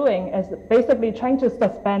Martina is doing is basically trying to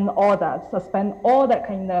suspend all that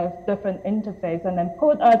kind of different interface and then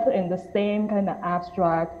put us in the same kind of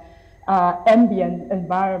abstract ambient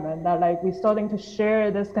environment that like we're starting to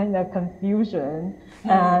share this kind of confusion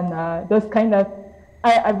and this kind of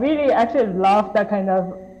I really actually love that kind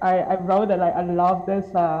of, I wrote it like, I love this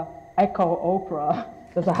echo opera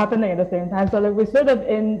that's happening at the same time. So like we're sort of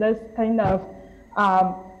in this kind of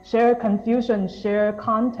share confusion, share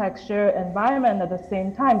context, share environment at the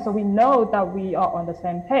same time. So we know that we are on the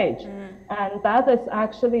same page. And that is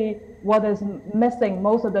actually what is missing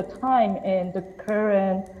most of the time in the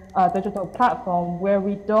current digital platform, where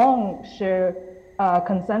we don't share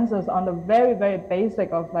consensus on the very, very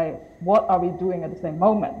basic of like, what are we doing at the same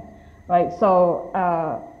moment, right? So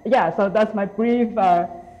yeah, so that's my brief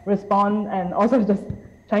response, and also just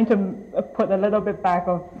trying to put a little bit back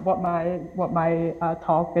of what my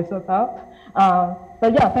talk is about.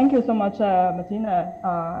 But yeah, thank you so much, Martina.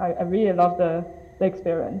 I really love the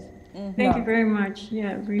experience. Thank you very much.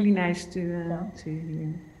 Yeah, really nice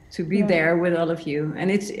to be there with all of you. And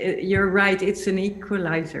it's you're right. It's an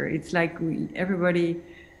equalizer. It's like everybody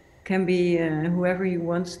can be whoever he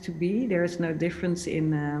wants to be. There is no difference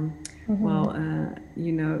in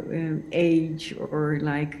age or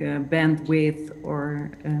like bandwidth,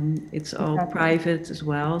 or it's all private as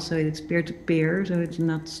well. So it's peer to peer. So it's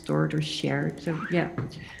not stored or shared. So yeah.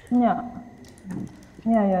 Yeah.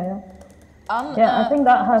 I think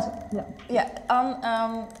that has.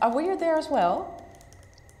 Were you there as well?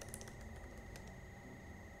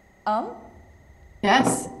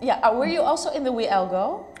 Yes. Yeah. Were you also in the We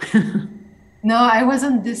Algo? No, I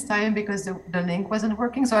wasn't this time because the link wasn't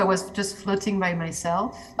working, so I was just floating by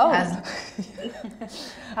myself. Oh.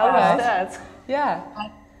 How was that? Yeah.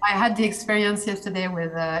 I had the experience yesterday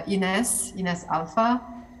with Ines Alpha,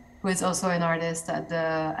 who is also an artist at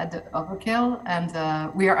the Overkill, and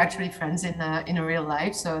we are actually friends in real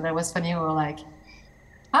life. So that was funny. We were like,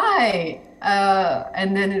 "Hi,"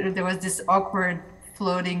 and then there was this awkward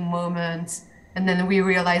floating moment, and then we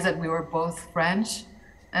realized that we were both French.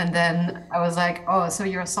 And then I was like, "Oh, so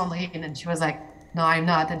you're Sandrine?" And she was like, "No, I'm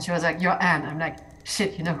not." And she was like, "You're Anne." I'm like,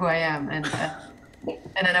 "Shit, you know who I am." And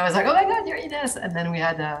then I was like, "Oh my God, you're Ines." And then we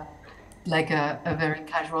had a very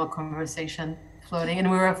casual conversation floating, and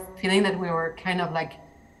we were feeling that we were kind of like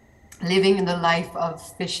living in the life of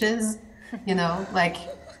fishes, you know, like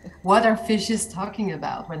what are fishes talking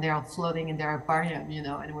about when they are floating in their aquarium, you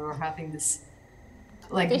know? And we were having this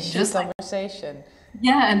like just conversation.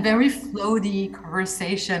 Yeah, and very floaty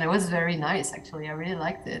conversation. It was very nice, actually. I really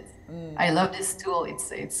liked it. I love this tool.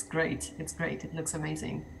 It's great. It's great. It looks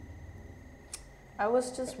amazing. I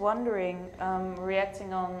was just wondering,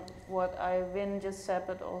 reacting on what Iwin just said,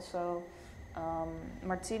 but also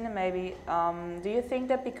Martina maybe. Do you think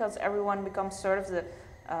that because everyone becomes sort of the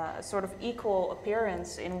sort of equal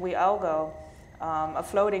appearance in We Algo, a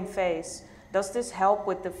floating face, does this help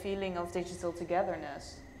with the feeling of digital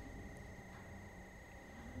togetherness?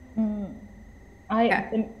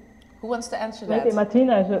 Who wants to answer that? Maybe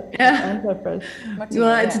Martina should answer first. Martina,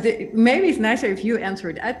 well, maybe it's nicer if you answer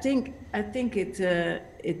it. I think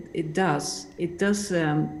it does. It does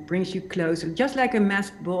brings you closer, just like a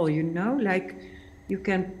masked ball. You know, like you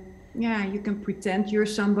can pretend you're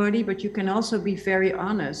somebody, but you can also be very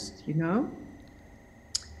honest. You know,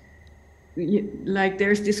 like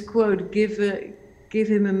there's this quote: "Give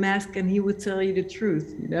him a mask, and he would tell you the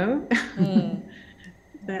truth." You know.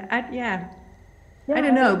 I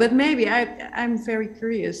don't know, but maybe I'm very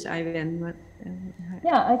curious, Ivan.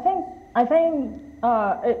 I think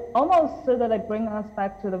it almost sort of like bring us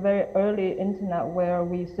back to the very early internet, where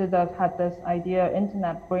we sort of had this idea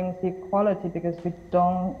internet brings equality because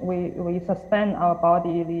we suspend our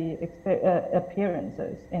bodily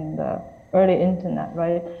appearances in the early internet,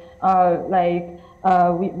 right?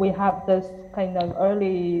 We have this kind of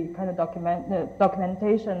early kind of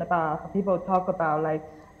documentation about how people talk about like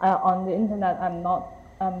on the internet, I'm not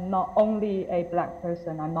only a black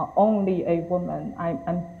person, I'm not only a woman, I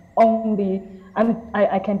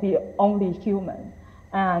can be only human,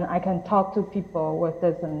 and I can talk to people with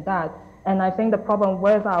this and that. And I think the problem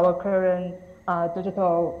with our current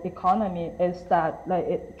digital economy is that like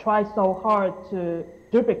it tries so hard to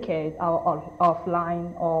duplicate our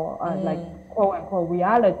offline or like quote unquote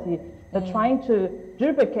reality. They're trying to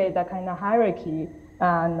duplicate that kind of hierarchy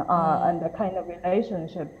and the kind of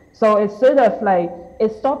relationship. So it's sort of like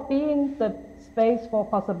it stopped being the space for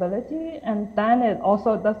possibility, and then it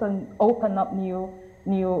also doesn't open up new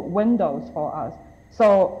windows for us.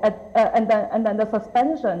 So and then the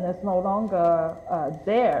suspension is no longer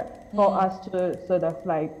there for us to sort of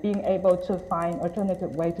like being able to find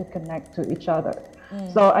alternative way to connect to each other.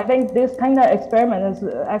 So I think this kind of experiment is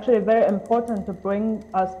actually very important to bring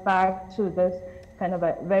us back to this kind of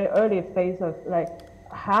a very early phase of like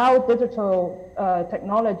how digital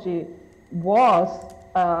technology was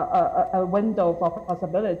a window for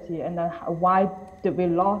possibility, and then why did we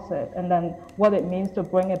lose it, and then what it means to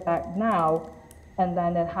bring it back now, and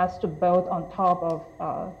then it has to build on top of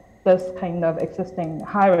this kind of existing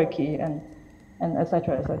hierarchy and et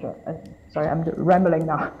cetera, et cetera. Sorry, I'm rambling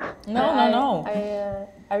now. No.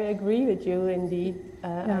 I agree with you indeed,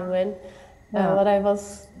 Arwen. Yeah. What I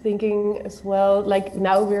was thinking as well, like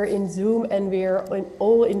now we're in Zoom and we're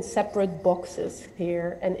all in separate boxes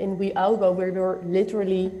here, and in WeAlgo we're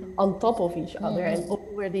literally on top of each other, and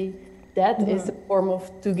already that is a form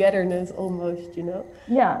of togetherness almost, you know?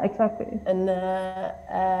 Yeah, exactly. And I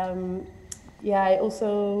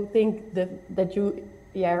also think that you're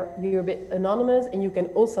a bit anonymous, and you can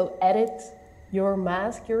also edit your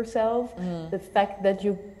mask yourself. The fact that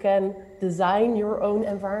you can design your own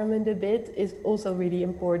environment a bit is also really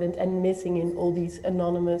important and missing in all these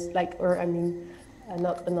anonymous,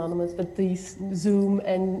 not anonymous, but these Zoom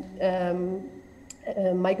and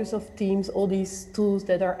Microsoft Teams, all these tools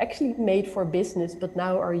that are actually made for business, but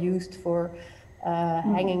now are used for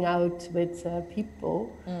hanging out with people.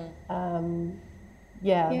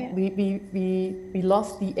 We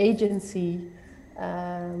lost the agency.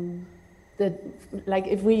 That, like,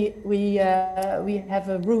 if we have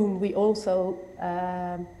a room, we also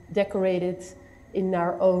decorate it in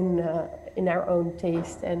our own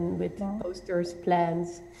taste and with posters,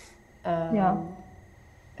 plans.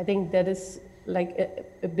 I think that is like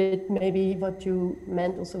a bit maybe what you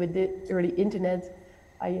meant also with the early internet.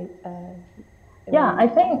 I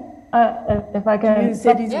think if I can. You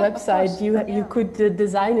said this website, you could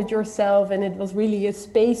design it yourself, and it was really a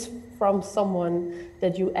space from someone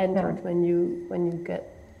that you entered when you get.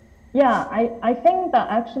 Yeah, I think that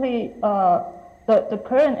actually the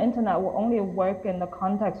current internet will only work in the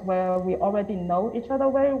context where we already know each other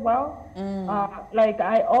very well.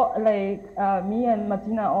 Me and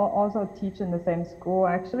Martina also teach in the same school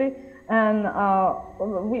actually, and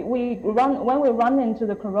when we run into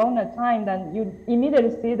the Corona time, then you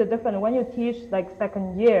immediately see the difference. When you teach like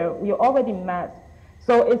second year, you already met,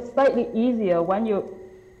 so it's slightly easier when you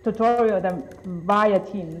tutorial them via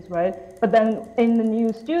Teams, right? But then in the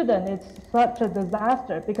new student, it's such a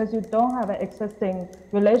disaster because you don't have an existing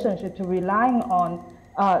relationship to relying on,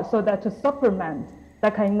 so that to supplement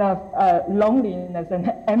that kind of loneliness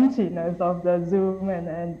and emptiness of the Zoom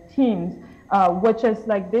and Teams, which is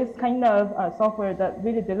like this kind of software that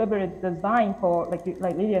really deliberately designed for, like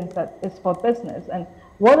Lillian said, is for business. And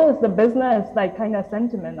what is the business like kind of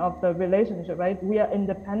sentiment of the relationship, right? We are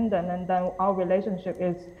independent, and then our relationship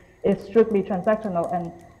is strictly transactional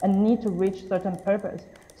and need to reach certain purpose.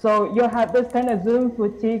 So you have this kind of Zoom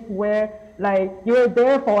fatigue where like you're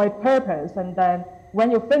there for a purpose, and then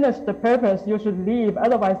when you finish the purpose, you should leave.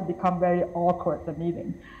 Otherwise, it becomes very awkward, the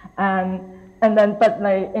meeting. And then, but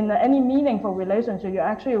like in any meaningful relationship, you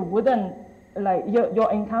actually wouldn't, like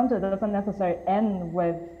your encounter doesn't necessarily end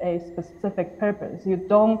with a specific purpose. You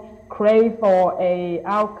don't crave for a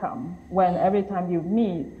outcome when every time you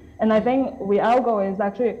meet. And I think WeAlgo is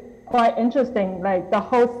actually quite interesting, like the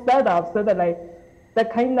whole setup, so that like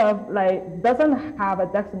that kind of like doesn't have a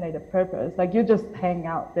designated purpose. Like you just hang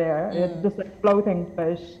out there, it's just like floating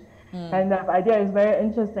fish kind of idea is very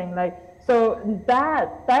interesting. Like, so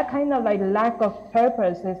that kind of like lack of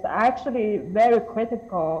purpose is actually very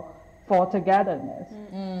critical for togetherness.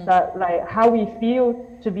 That like how we feel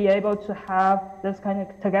to be able to have this kind of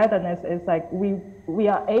togetherness is like we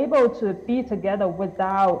are able to be together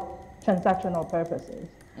without transactional purposes.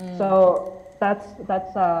 So that's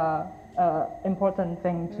important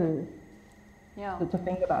thing to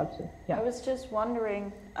think about too. Yeah. I was just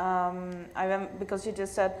wondering, because you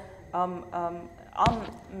just said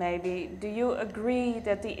maybe, do you agree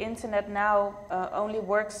that the internet now only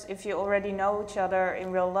works if you already know each other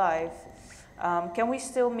in real life? Can we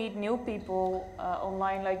still meet new people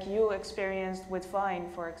online like you experienced with Vine,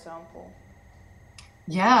 for example?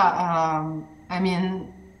 Yeah, I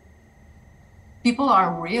mean, people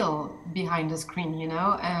are real behind the screen, you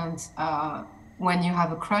know, and when you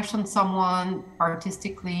have a crush on someone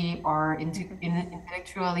artistically or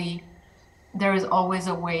intellectually, there is always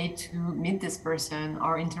a way to meet this person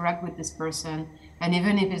or interact with this person. And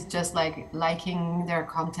even if it's just like liking their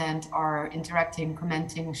content or interacting,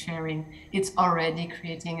 commenting, sharing, it's already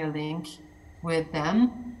creating a link with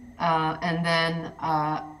them. And then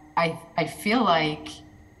I feel like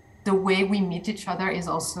the way we meet each other is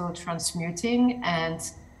also transmuting,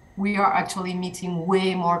 and we are actually meeting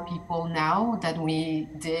way more people now than we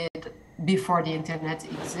did before the internet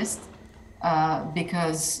exists.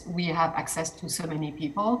 Because we have access to so many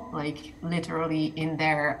people, like literally in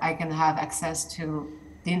there, I can have access to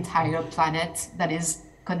the entire planet that is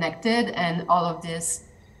connected, and all of this.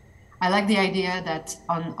 I like the idea that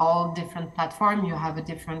on all different platforms you have a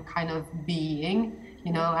different kind of being.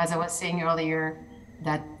 You know, as I was saying earlier,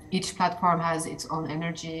 that each platform has its own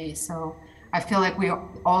energy. So I feel like we are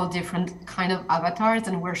all different kind of avatars,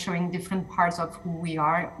 and we're showing different parts of who we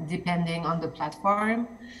are depending on the platform.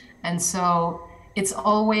 And so it's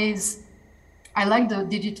always, I like the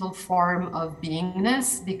digital form of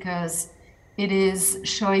beingness because it is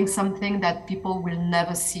showing something that people will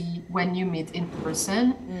never see when you meet in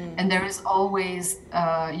person. And there is always,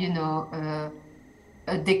 you know,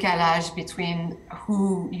 a décalage between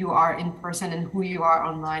who you are in person and who you are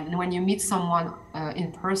online. And when you meet someone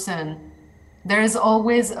in person, there is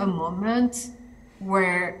always a moment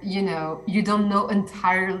where, you know, you don't know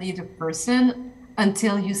entirely the person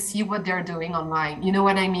until you see what they're doing online. You know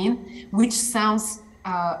what I mean? Which sounds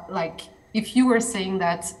like if you were saying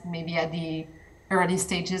that maybe at the early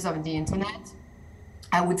stages of the internet,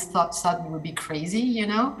 I would thought it would be crazy, you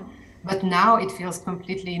know? But now it feels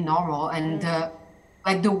completely normal. And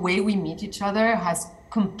like the way we meet each other has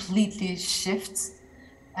completely shifted.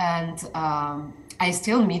 And I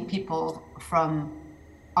still meet people from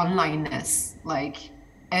onlineness, like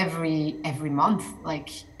every month, like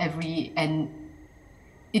and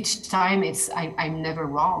each time I'm never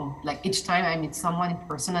wrong. Like each time I meet someone in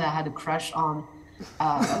person that I had a crush on,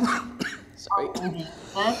 Sorry. on the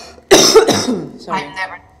internet, Sorry.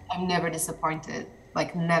 I'm never disappointed.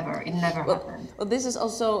 Like never, it never happened. Well, this is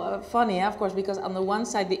also funny, of course, because on the one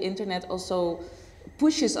side, the internet also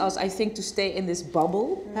pushes us, I think, to stay in this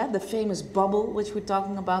bubble, the famous bubble, which we're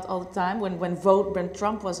talking about all the time. When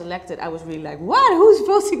Trump was elected, I was really like, what? Who's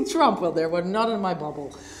voting Trump? Well, they were not in my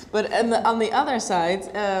bubble. But on the other side,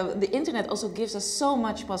 the internet also gives us so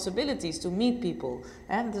much possibilities to meet people.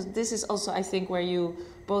 And this is also, I think, where you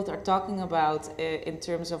both are talking about in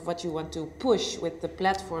terms of what you want to push with the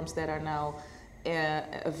platforms that are now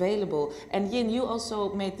available. And Yin, you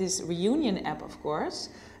also made this reunion app, of course.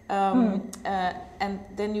 And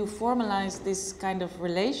then you formalize this kind of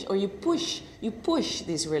relation, or you push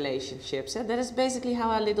these relationships. That is basically how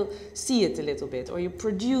I see it a little bit, or you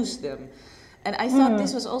produce them. And I thought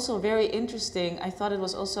this was also very interesting. I thought it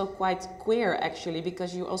was also quite queer, actually,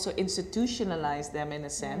 because you also institutionalize them in a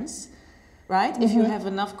sense, right? If you have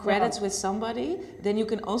enough credits with somebody, then you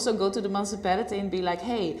can also go to the municipality and be like,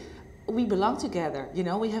 hey, we belong together, you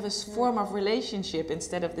know, we have a form of relationship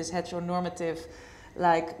instead of this heteronormative,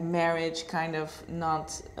 like marriage kind of,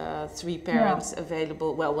 not three parents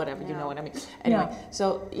available, well, whatever, you know what I mean. Anyway,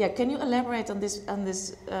 so yeah, can you elaborate on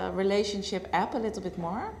this relationship app a little bit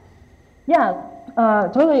more? Yeah,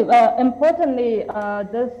 totally. Importantly,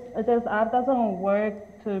 this app doesn't work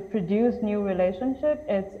to produce new relationship.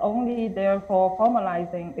 It's only there for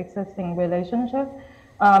formalizing existing relationship.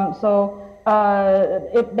 So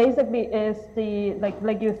it basically is the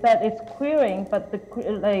like you said, it's queering, but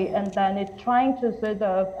and then it's trying to sort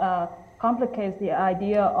of complicate the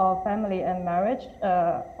idea of family and marriage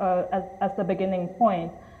as the beginning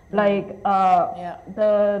point. Like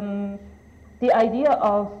the idea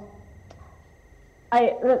of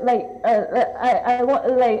I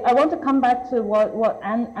want to come back to what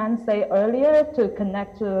Anne said earlier to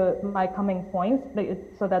connect to my coming points,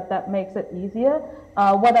 so that makes it easier.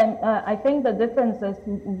 I think the differences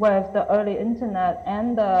with the early internet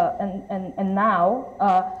and now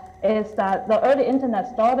is that the early internet,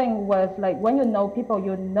 starting with like when you know people,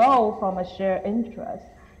 you know from a shared interest.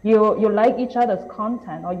 You like each other's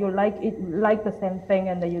content, or you like the same thing,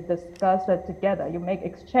 and then you discuss it together. You make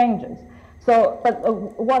exchanges. So, but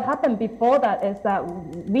what happened before that is that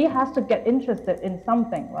we have to get interested in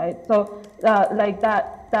something, right? So, like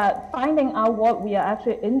that finding out what we are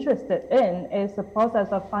actually interested in is the process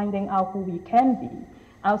of finding out who we can be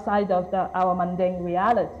outside of our mundane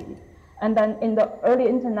reality. And then in the early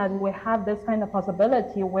internet, we have this kind of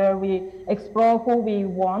possibility where we explore who we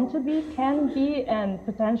want to be, can be, and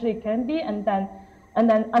potentially can be, and then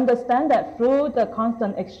understand that through the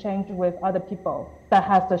constant exchange with other people that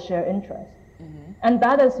has the shared interest. And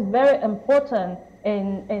that is very important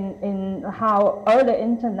in how early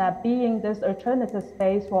internet being this alternative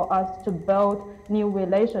space for us to build new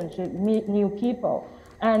relationships, meet new people.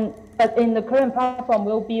 But in the current platform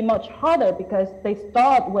will be much harder because they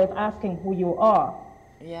start with asking who you are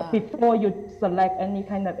before you select any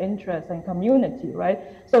kind of interest and community, right?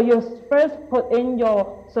 So you first put in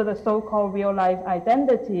your sort of so-called real life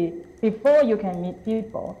identity before you can meet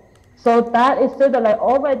people. So that is sort of like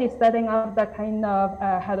already setting up that kind of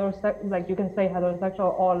heterosexual, like you can say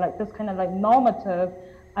heterosexual, or like this kind of like normative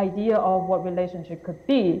idea of what relationship could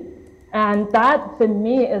be. And that, for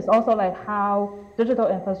me, is also like how digital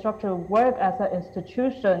infrastructure work as an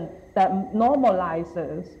institution that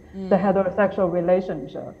normalizes the heterosexual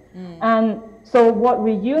relationship. And so what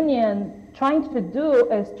Reunion trying to do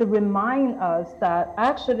is to remind us that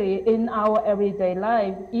actually in our everyday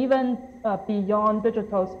life, even beyond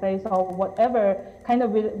digital space or whatever, kind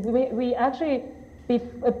of we actually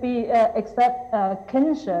accept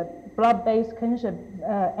kinship, blood-based kinship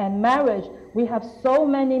and marriage. We have so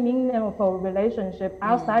many meaningful relationships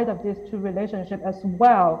outside of these two relationships as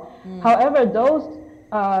well. However, those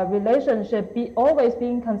relationships always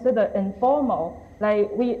being considered informal.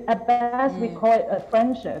 Like at best we call it a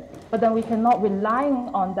friendship, but then we cannot rely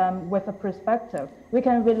on them with a perspective. We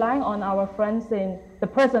can rely on our friends in the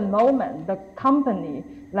present moment, the company,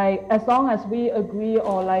 like as long as we agree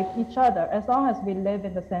or like each other, as long as we live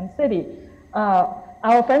in the same city,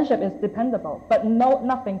 our friendship is dependable, but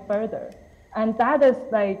nothing further. And that is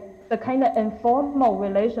like the kind of informal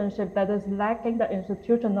relationship that is lacking the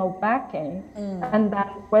institutional backing. And then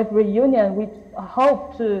with Reunion, we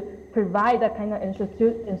hope to provide that kind of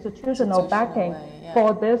institutional backing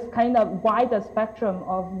for this kind of wider spectrum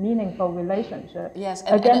of meaningful relationship. Yes,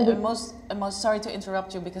 and most sorry to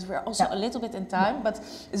interrupt you because we're also a little bit in time, but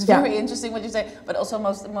it's very interesting what you say. But also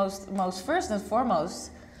most first and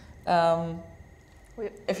foremost,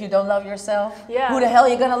 if you don't love yourself, who the hell are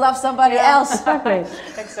you gonna love somebody else? Exactly.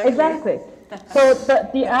 Exactly. So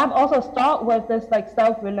the app also starts with this like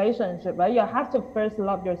self-relationship, right? You have to first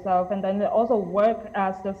love yourself, and then it also work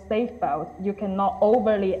as the safe belt. You cannot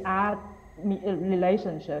overly add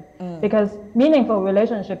relationship because meaningful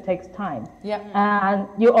relationship takes time. And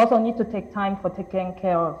you also need to take time for taking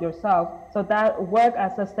care of yourself. So that work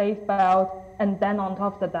as a safe belt, and then on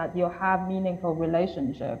top of that, you have meaningful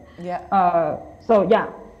relationship. So yeah,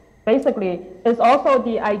 basically, it's also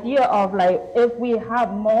the idea of like if we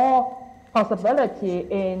have more possibility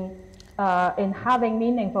in having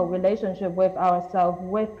meaningful relationship with ourselves,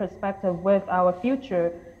 with perspective, with our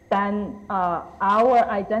future, then our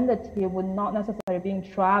identity would not necessarily being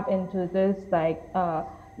trapped into this like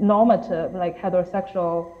normative, like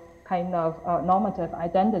heterosexual kind of normative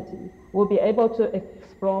identity. We'll be able to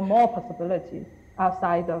explore more possibilities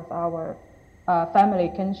outside of our family,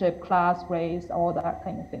 kinship, class, race, all that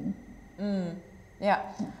kind of thing.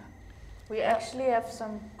 We actually have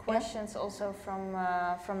some questions also from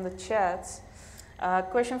the chat.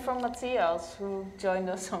 Question from Matias, who joined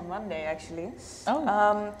us on Monday, actually.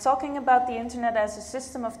 Talking about the internet as a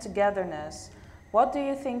system of togetherness, what do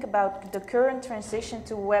you think about the current transition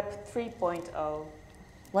to Web 3.0?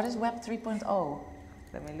 What is Web 3.0?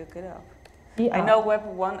 Let me look it up. I know Web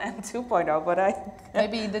 1 and 2.0, but I...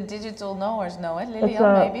 Maybe the digital knowers know it.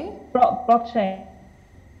 Lilian, maybe? Blockchain.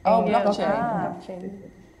 Oh, blockchain. Blockchain.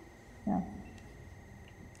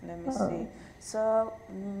 Let me see. So,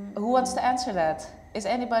 who wants to answer that? Is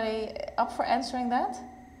anybody up for answering that?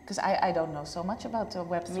 Because I don't know so much about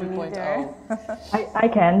Web 3.0. I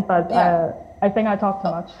can, but I think I talk too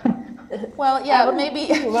much. Well, yeah, but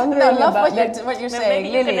maybe I love what you're saying.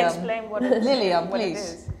 Maybe you can explain what it is. Lilian,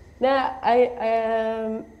 please. No,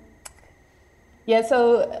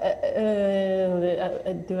 so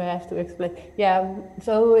do I have to explain? Yeah,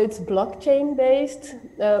 so it's blockchain based.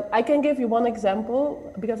 I can give you one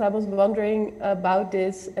example because I was wondering about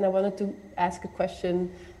this and I wanted to ask a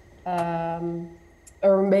question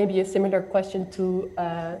or maybe a similar question to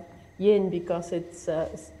Yin because it's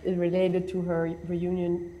related to her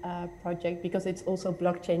Reunion project because it's also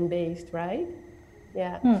blockchain based, right?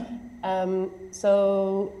 Yeah.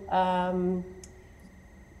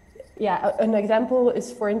 An example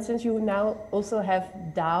is, for instance, you now also have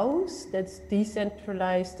DAOs, that's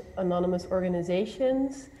decentralized anonymous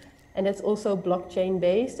organizations, and it's also blockchain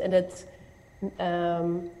based, and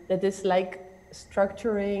that is like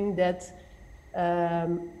structuring that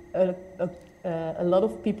a lot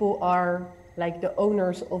of people are like the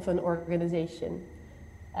owners of an organization,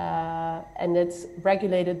 and it's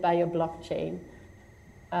regulated by a blockchain.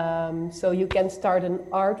 So you can start an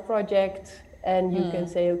art project and you can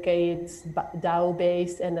say, okay, it's DAO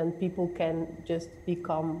based, and then people can just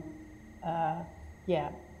become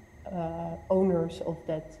owners of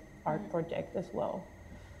that art project as well.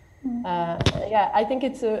 I think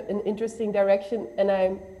it's an interesting direction, and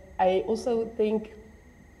I also think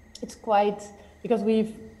it's quite, because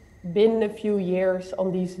we've been a few years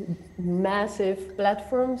on these massive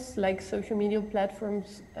platforms like social media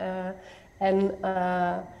platforms,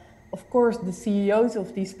 of course, the CEOs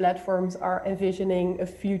of these platforms are envisioning a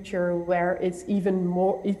future where it's even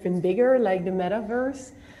bigger, like the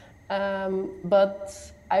metaverse.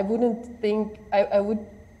 But I wouldn't think I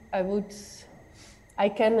I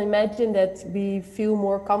can imagine that we feel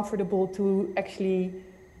more comfortable to actually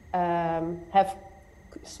have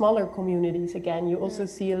smaller communities again. You also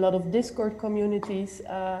see a lot of Discord communities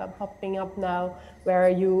popping up now, where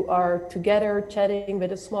you are together chatting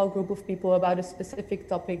with a small group of people about a specific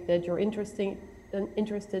topic that you're interested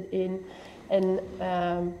in. And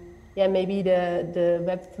yeah, maybe the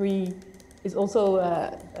Web3 is also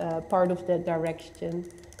part of that direction.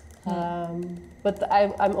 But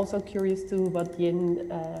I'm also curious too what Yin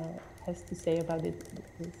has to say about it,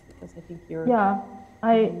 because I think you're... Yeah,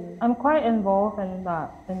 I'm quite involved in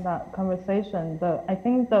that conversation. I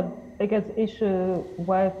think the biggest issue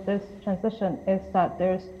with this transition is that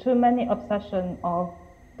there's too many obsession of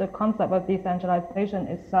the concept of decentralization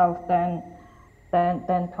itself than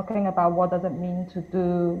talking about what does it mean to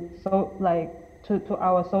do so, like to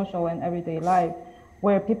our social and everyday life,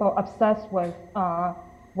 where people obsess with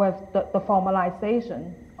the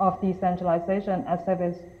formalization of decentralization as if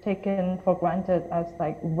it's taken for granted as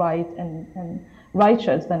like right and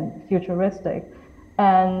righteous and futuristic.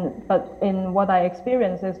 But in what I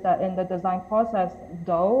experience is that in the design process,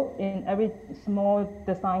 though, in every small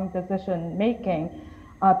design decision making,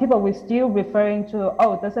 people will still referring to,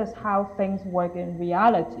 oh, this is how things work in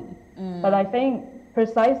reality. But I think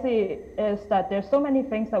precisely is that there's so many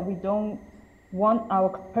things that we don't want our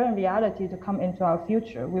current reality to come into our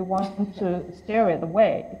future. We want to steer it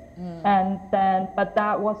away. But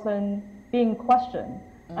that wasn't being questioned.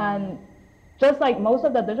 And just like most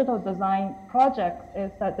of the digital design projects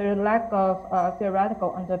is that there's a lack of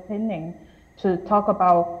theoretical underpinning to talk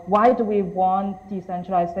about why do we want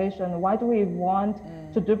decentralization? Why do we want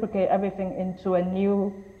to duplicate everything into a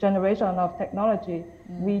new generation of technology?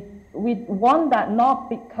 We want that not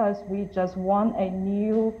because we just want a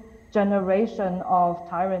new generation of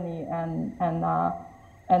tyranny and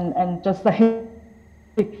just like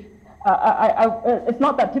it's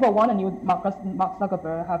not that people want a new Mark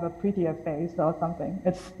Zuckerberg have a prettier face or something.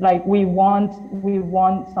 It's like we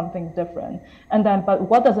want something different. And then, but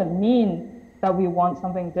what does it mean that we want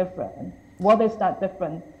something different? What is that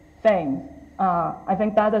different thing? I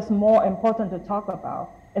think that is more important to talk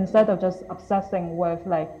about instead of just obsessing with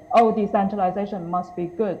like, oh, decentralization must be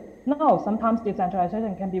good. No, sometimes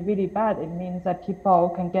decentralization can be really bad. It means that people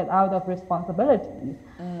can get out of responsibilities.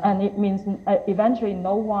 And it means eventually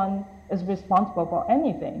no one is responsible for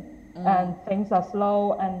anything. And things are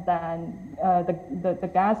slow, and then the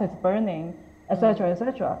gas is burning, etc.,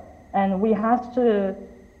 etc. And we have to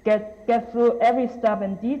get through every step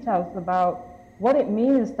in details about what it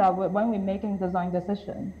means that when we're making design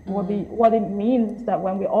decisions, what it means that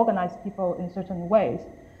when we organize people in certain ways.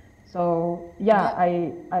 So yeah.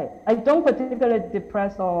 I don't particularly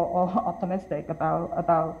depressed or optimistic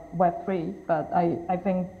about Web3, but I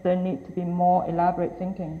think there needs to be more elaborate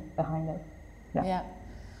thinking behind it. Yeah.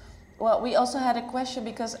 Well, we also had a question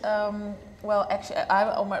because, well, actually,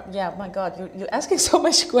 my God, you're asking so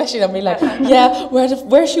much questions. I mean, like, yeah,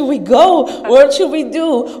 where should we go? What should we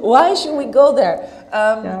do? Why should we go there?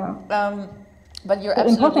 But you're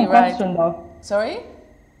absolutely right. Important question, though. Sorry?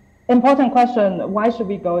 Important question. Why should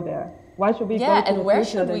we go there? Why should we go? Yeah, and where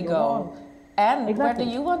should we go? And where do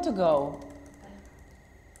you want to go?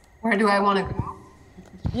 Where do I want to go?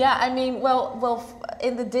 Yeah, I mean, well,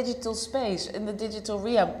 in the digital space, in the digital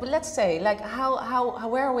realm. But let's say, like,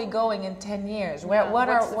 where are we going in 10 years?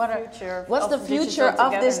 What's the future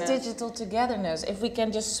of this digital togetherness? If we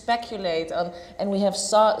can just speculate on, and we have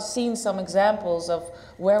seen some examples of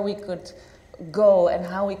where we could go and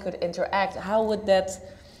how we could interact. How would that?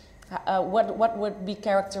 What would be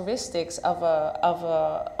characteristics of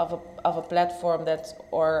a platform that,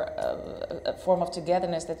 or a form of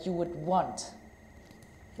togetherness that you would want?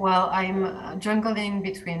 Well, I'm jungling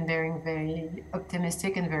between being very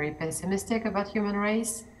optimistic and very pessimistic about human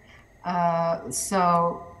race.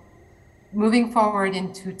 So moving forward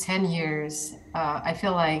into 10 years, I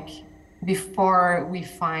feel like before we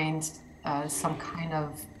find some kind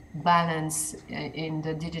of balance in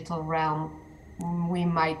the digital realm, we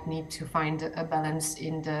might need to find a balance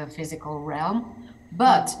in the physical realm.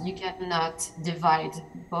 But you cannot divide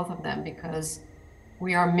both of them because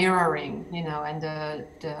we are mirroring, and the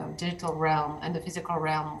digital realm and the physical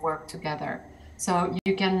realm work together. So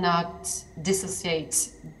you cannot dissociate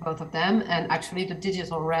both of them. And actually the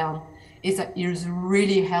digital realm is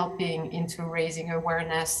really helping into raising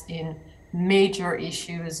awareness in major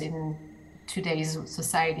issues in today's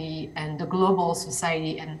society and the global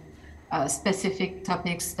society, and specific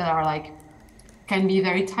topics that are like, can be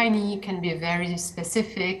very tiny, can be very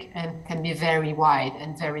specific, and can be very wide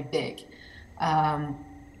and very big.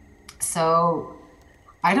 So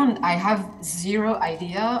I have zero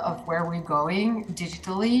idea of where we're going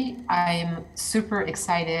digitally. I'm super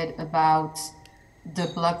excited about the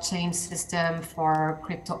blockchain system for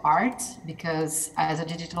crypto art, because as a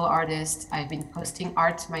digital artist, I've been posting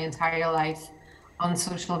art my entire life on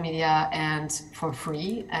social media and for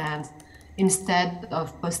free. And instead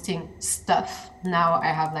of posting stuff, now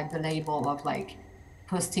I have like the label of like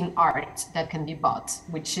posting art that can be bought,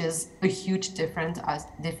 which is a huge difference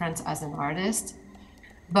as an artist.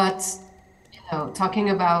 But, you know,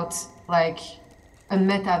 talking about like a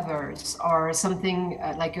metaverse or something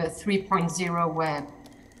like a 3.0 web,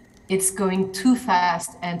 it's going too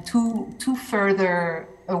fast and too further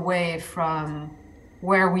away from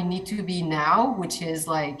where we need to be now, which is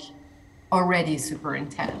like already super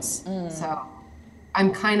intense. So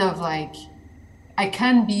I'm kind of like, I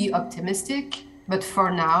can be optimistic, but for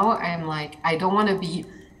now I'm like, I don't want to be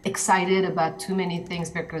excited about too many things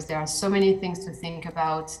because there are so many things to think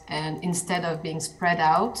about, and instead of being spread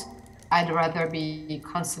out, I'd rather be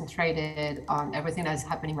concentrated on everything that's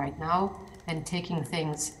happening right now and taking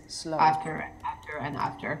things slow after,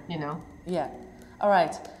 you know? Yeah. All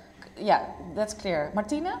right. Yeah, that's clear.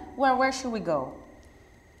 Martina, where should we go?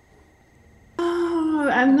 Oh,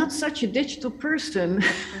 I'm not such a digital person.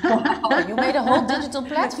 Oh, you made a whole digital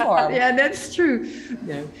platform. Yeah, that's true.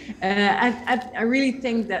 No, I really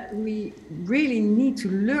think that we really need to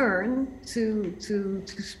learn to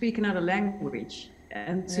speak another language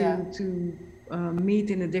and to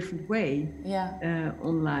meet in a different way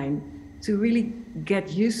online, to really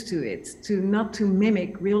get used to it, not to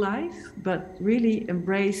mimic real life, but really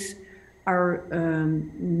embrace our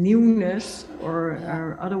newness or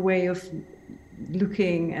our other way of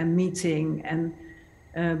looking and meeting, and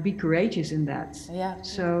be courageous in that. Yeah.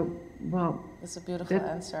 So, well, that's a beautiful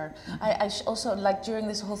answer. I also, like, during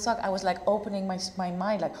this whole talk, I was like opening my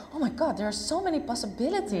mind, like, oh my God, there are so many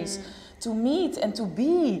possibilities to meet and to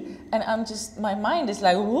be, and I'm just, my mind is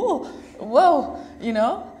like, whoa, you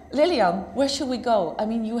know. Lilian, where should we go? I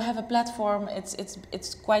mean, you have a platform.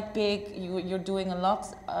 It's quite big. You're doing a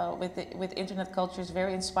lot with internet culture. It's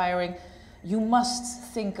very inspiring. You must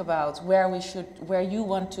think about where you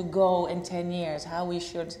want to go in 10 years, how we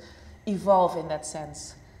should evolve in that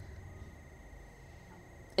sense.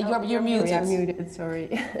 You're muted. I'm muted, sorry.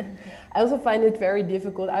 I also find it very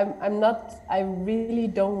difficult. I really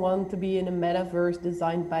don't want to be in a metaverse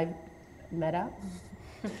designed by Meta.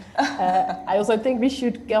 I also think we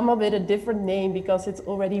should come up with a different name because it's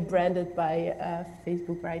already branded by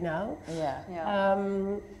Facebook right now.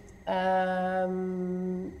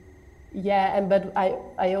 But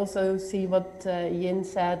I also see what Yin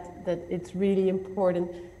said, that it's really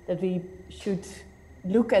important that we should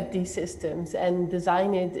look at these systems and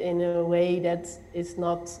design it in a way that is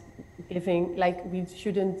not giving, like, we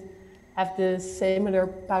shouldn't have the similar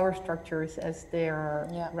power structures as they are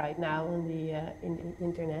right now in the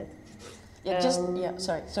internet.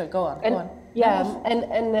 Sorry, go on.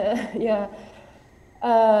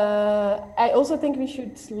 I also think we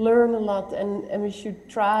should learn a lot and we should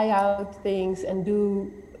try out things and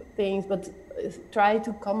do things, but try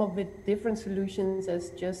to come up with different solutions as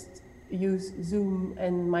just use Zoom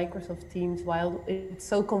and Microsoft Teams while it's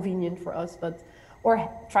so convenient for us, or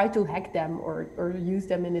try to hack them or use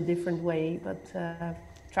them in a different way, but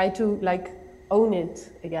try to like own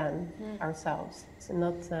it again ourselves. So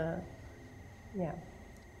not,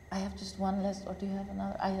 I have just one last, or do you have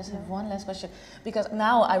another? I just have one last question, because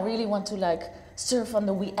now I really want to like surf on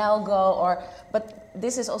the we all go, but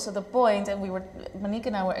this is also the point, and Manique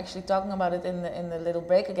and I were actually talking about it in the little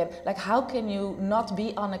break again. Like, how can you not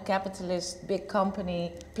be on a capitalist big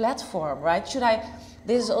company platform, right?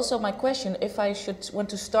 This is also my question. If I should want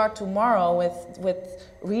to start tomorrow with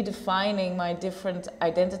redefining my different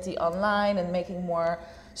identity online and making more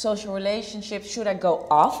social relationships, should I go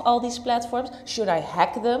off all these platforms? Should I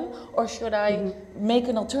hack them, or should I make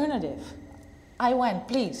an alternative?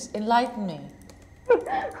 Please enlighten me.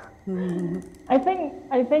 I think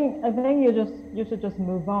you should just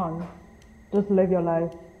move on, just live your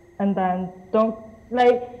life, and then don't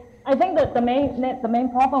like. I think that the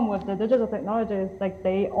main problem with the digital technology is like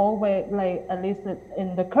they always, like, at least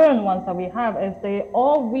in the current ones that we have, is they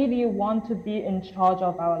all really want to be in charge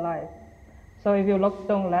of our life. So if you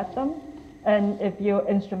don't let them, and if you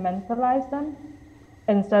instrumentalize them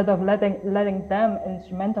instead of letting them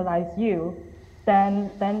instrumentalize you,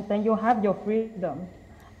 then you have your freedom.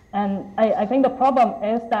 And I think the problem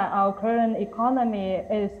is that our current economy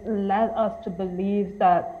is led us to believe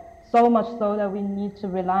that so much so that we need to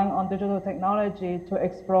rely on digital technology to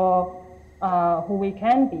explore who we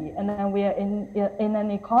can be. And then we are in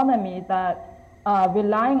an economy that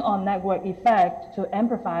relying on network effect to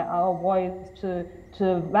amplify our voice,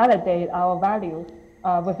 to validate our value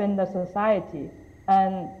within the society.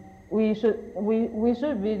 And we should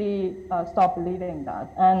really stop believing that.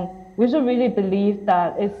 And we should really believe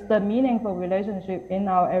that it's the meaningful relationship in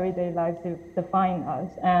our everyday life to define us.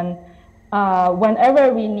 And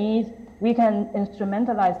whenever we need, we can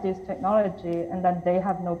instrumentalize this technology, and then they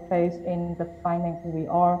have no place in defining who we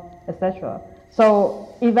are, etc.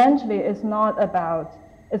 So eventually, it's not about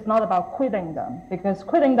quitting them, because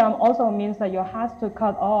quitting them also means that you have to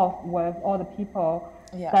cut off with all the people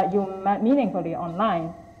that you met meaningfully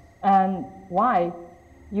online. And why?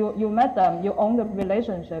 You met them, you own the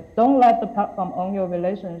relationship. Don't let the platform own your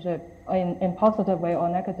relationship in positive way or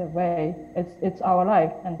negative way. It's our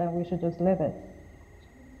life, and then we should just live it.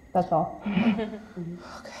 That's all. Okay.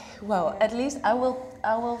 Well, at least I will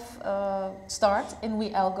start in We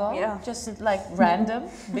Algo, just like random,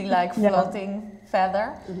 be like floating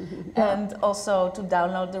feather, and also to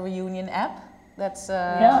download the Reunion app. That's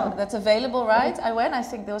available, right? I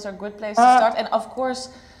think those are good places to start, and of course,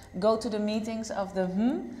 go to the meetings of the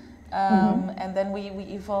and then we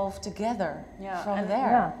evolve together from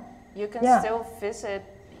there. Yeah. You can still visit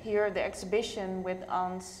here the exhibition with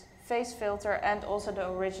Anne's face filter and also the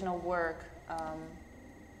original work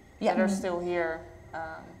that are still here.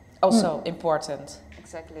 Also important.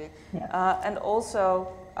 Exactly. Yeah. And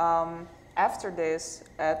also after this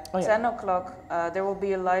at 10 o'clock there will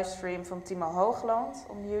be a live stream from Timo Hoogland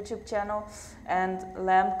on the YouTube channel, and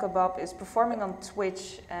Lamb Kebab is performing on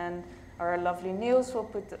Twitch, and our lovely Niels will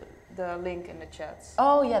put the link in the chats.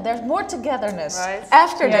 Oh yeah, there's more togetherness right?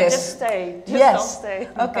 after this. Just stay. Just don't stay.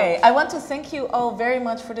 Okay, I want to thank you all very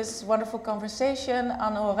much for this wonderful conversation.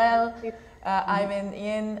 Anne Horel, Iwin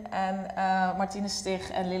Yin, and Martine Stig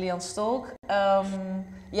and Lilian Stolk.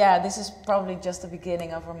 This is probably just the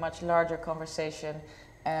beginning of a much larger conversation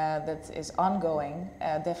that is ongoing,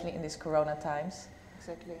 definitely in these Corona times.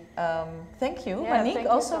 Exactly. Thank you, Manique, thank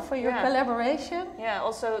also you for your collaboration. Yeah,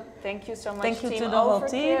 also thank you so much. Thank you team to the whole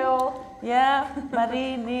team. Overkill. Yeah,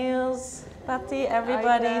 Marie, Niels, Patty,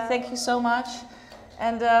 everybody, thank you so much.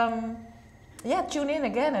 And tune in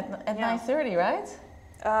again at 9:30, right?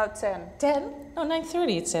 10. 10? No,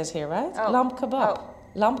 9:30 it says here, right? Oh. Lamb Kebab.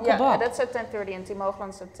 Lamb Kebab. Yeah, that's at 10:30 and Timo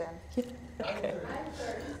Hoogland's at 10. Okay.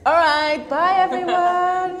 All right, bye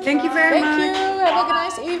everyone. Thank you very much. Thank you, have a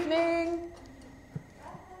nice evening.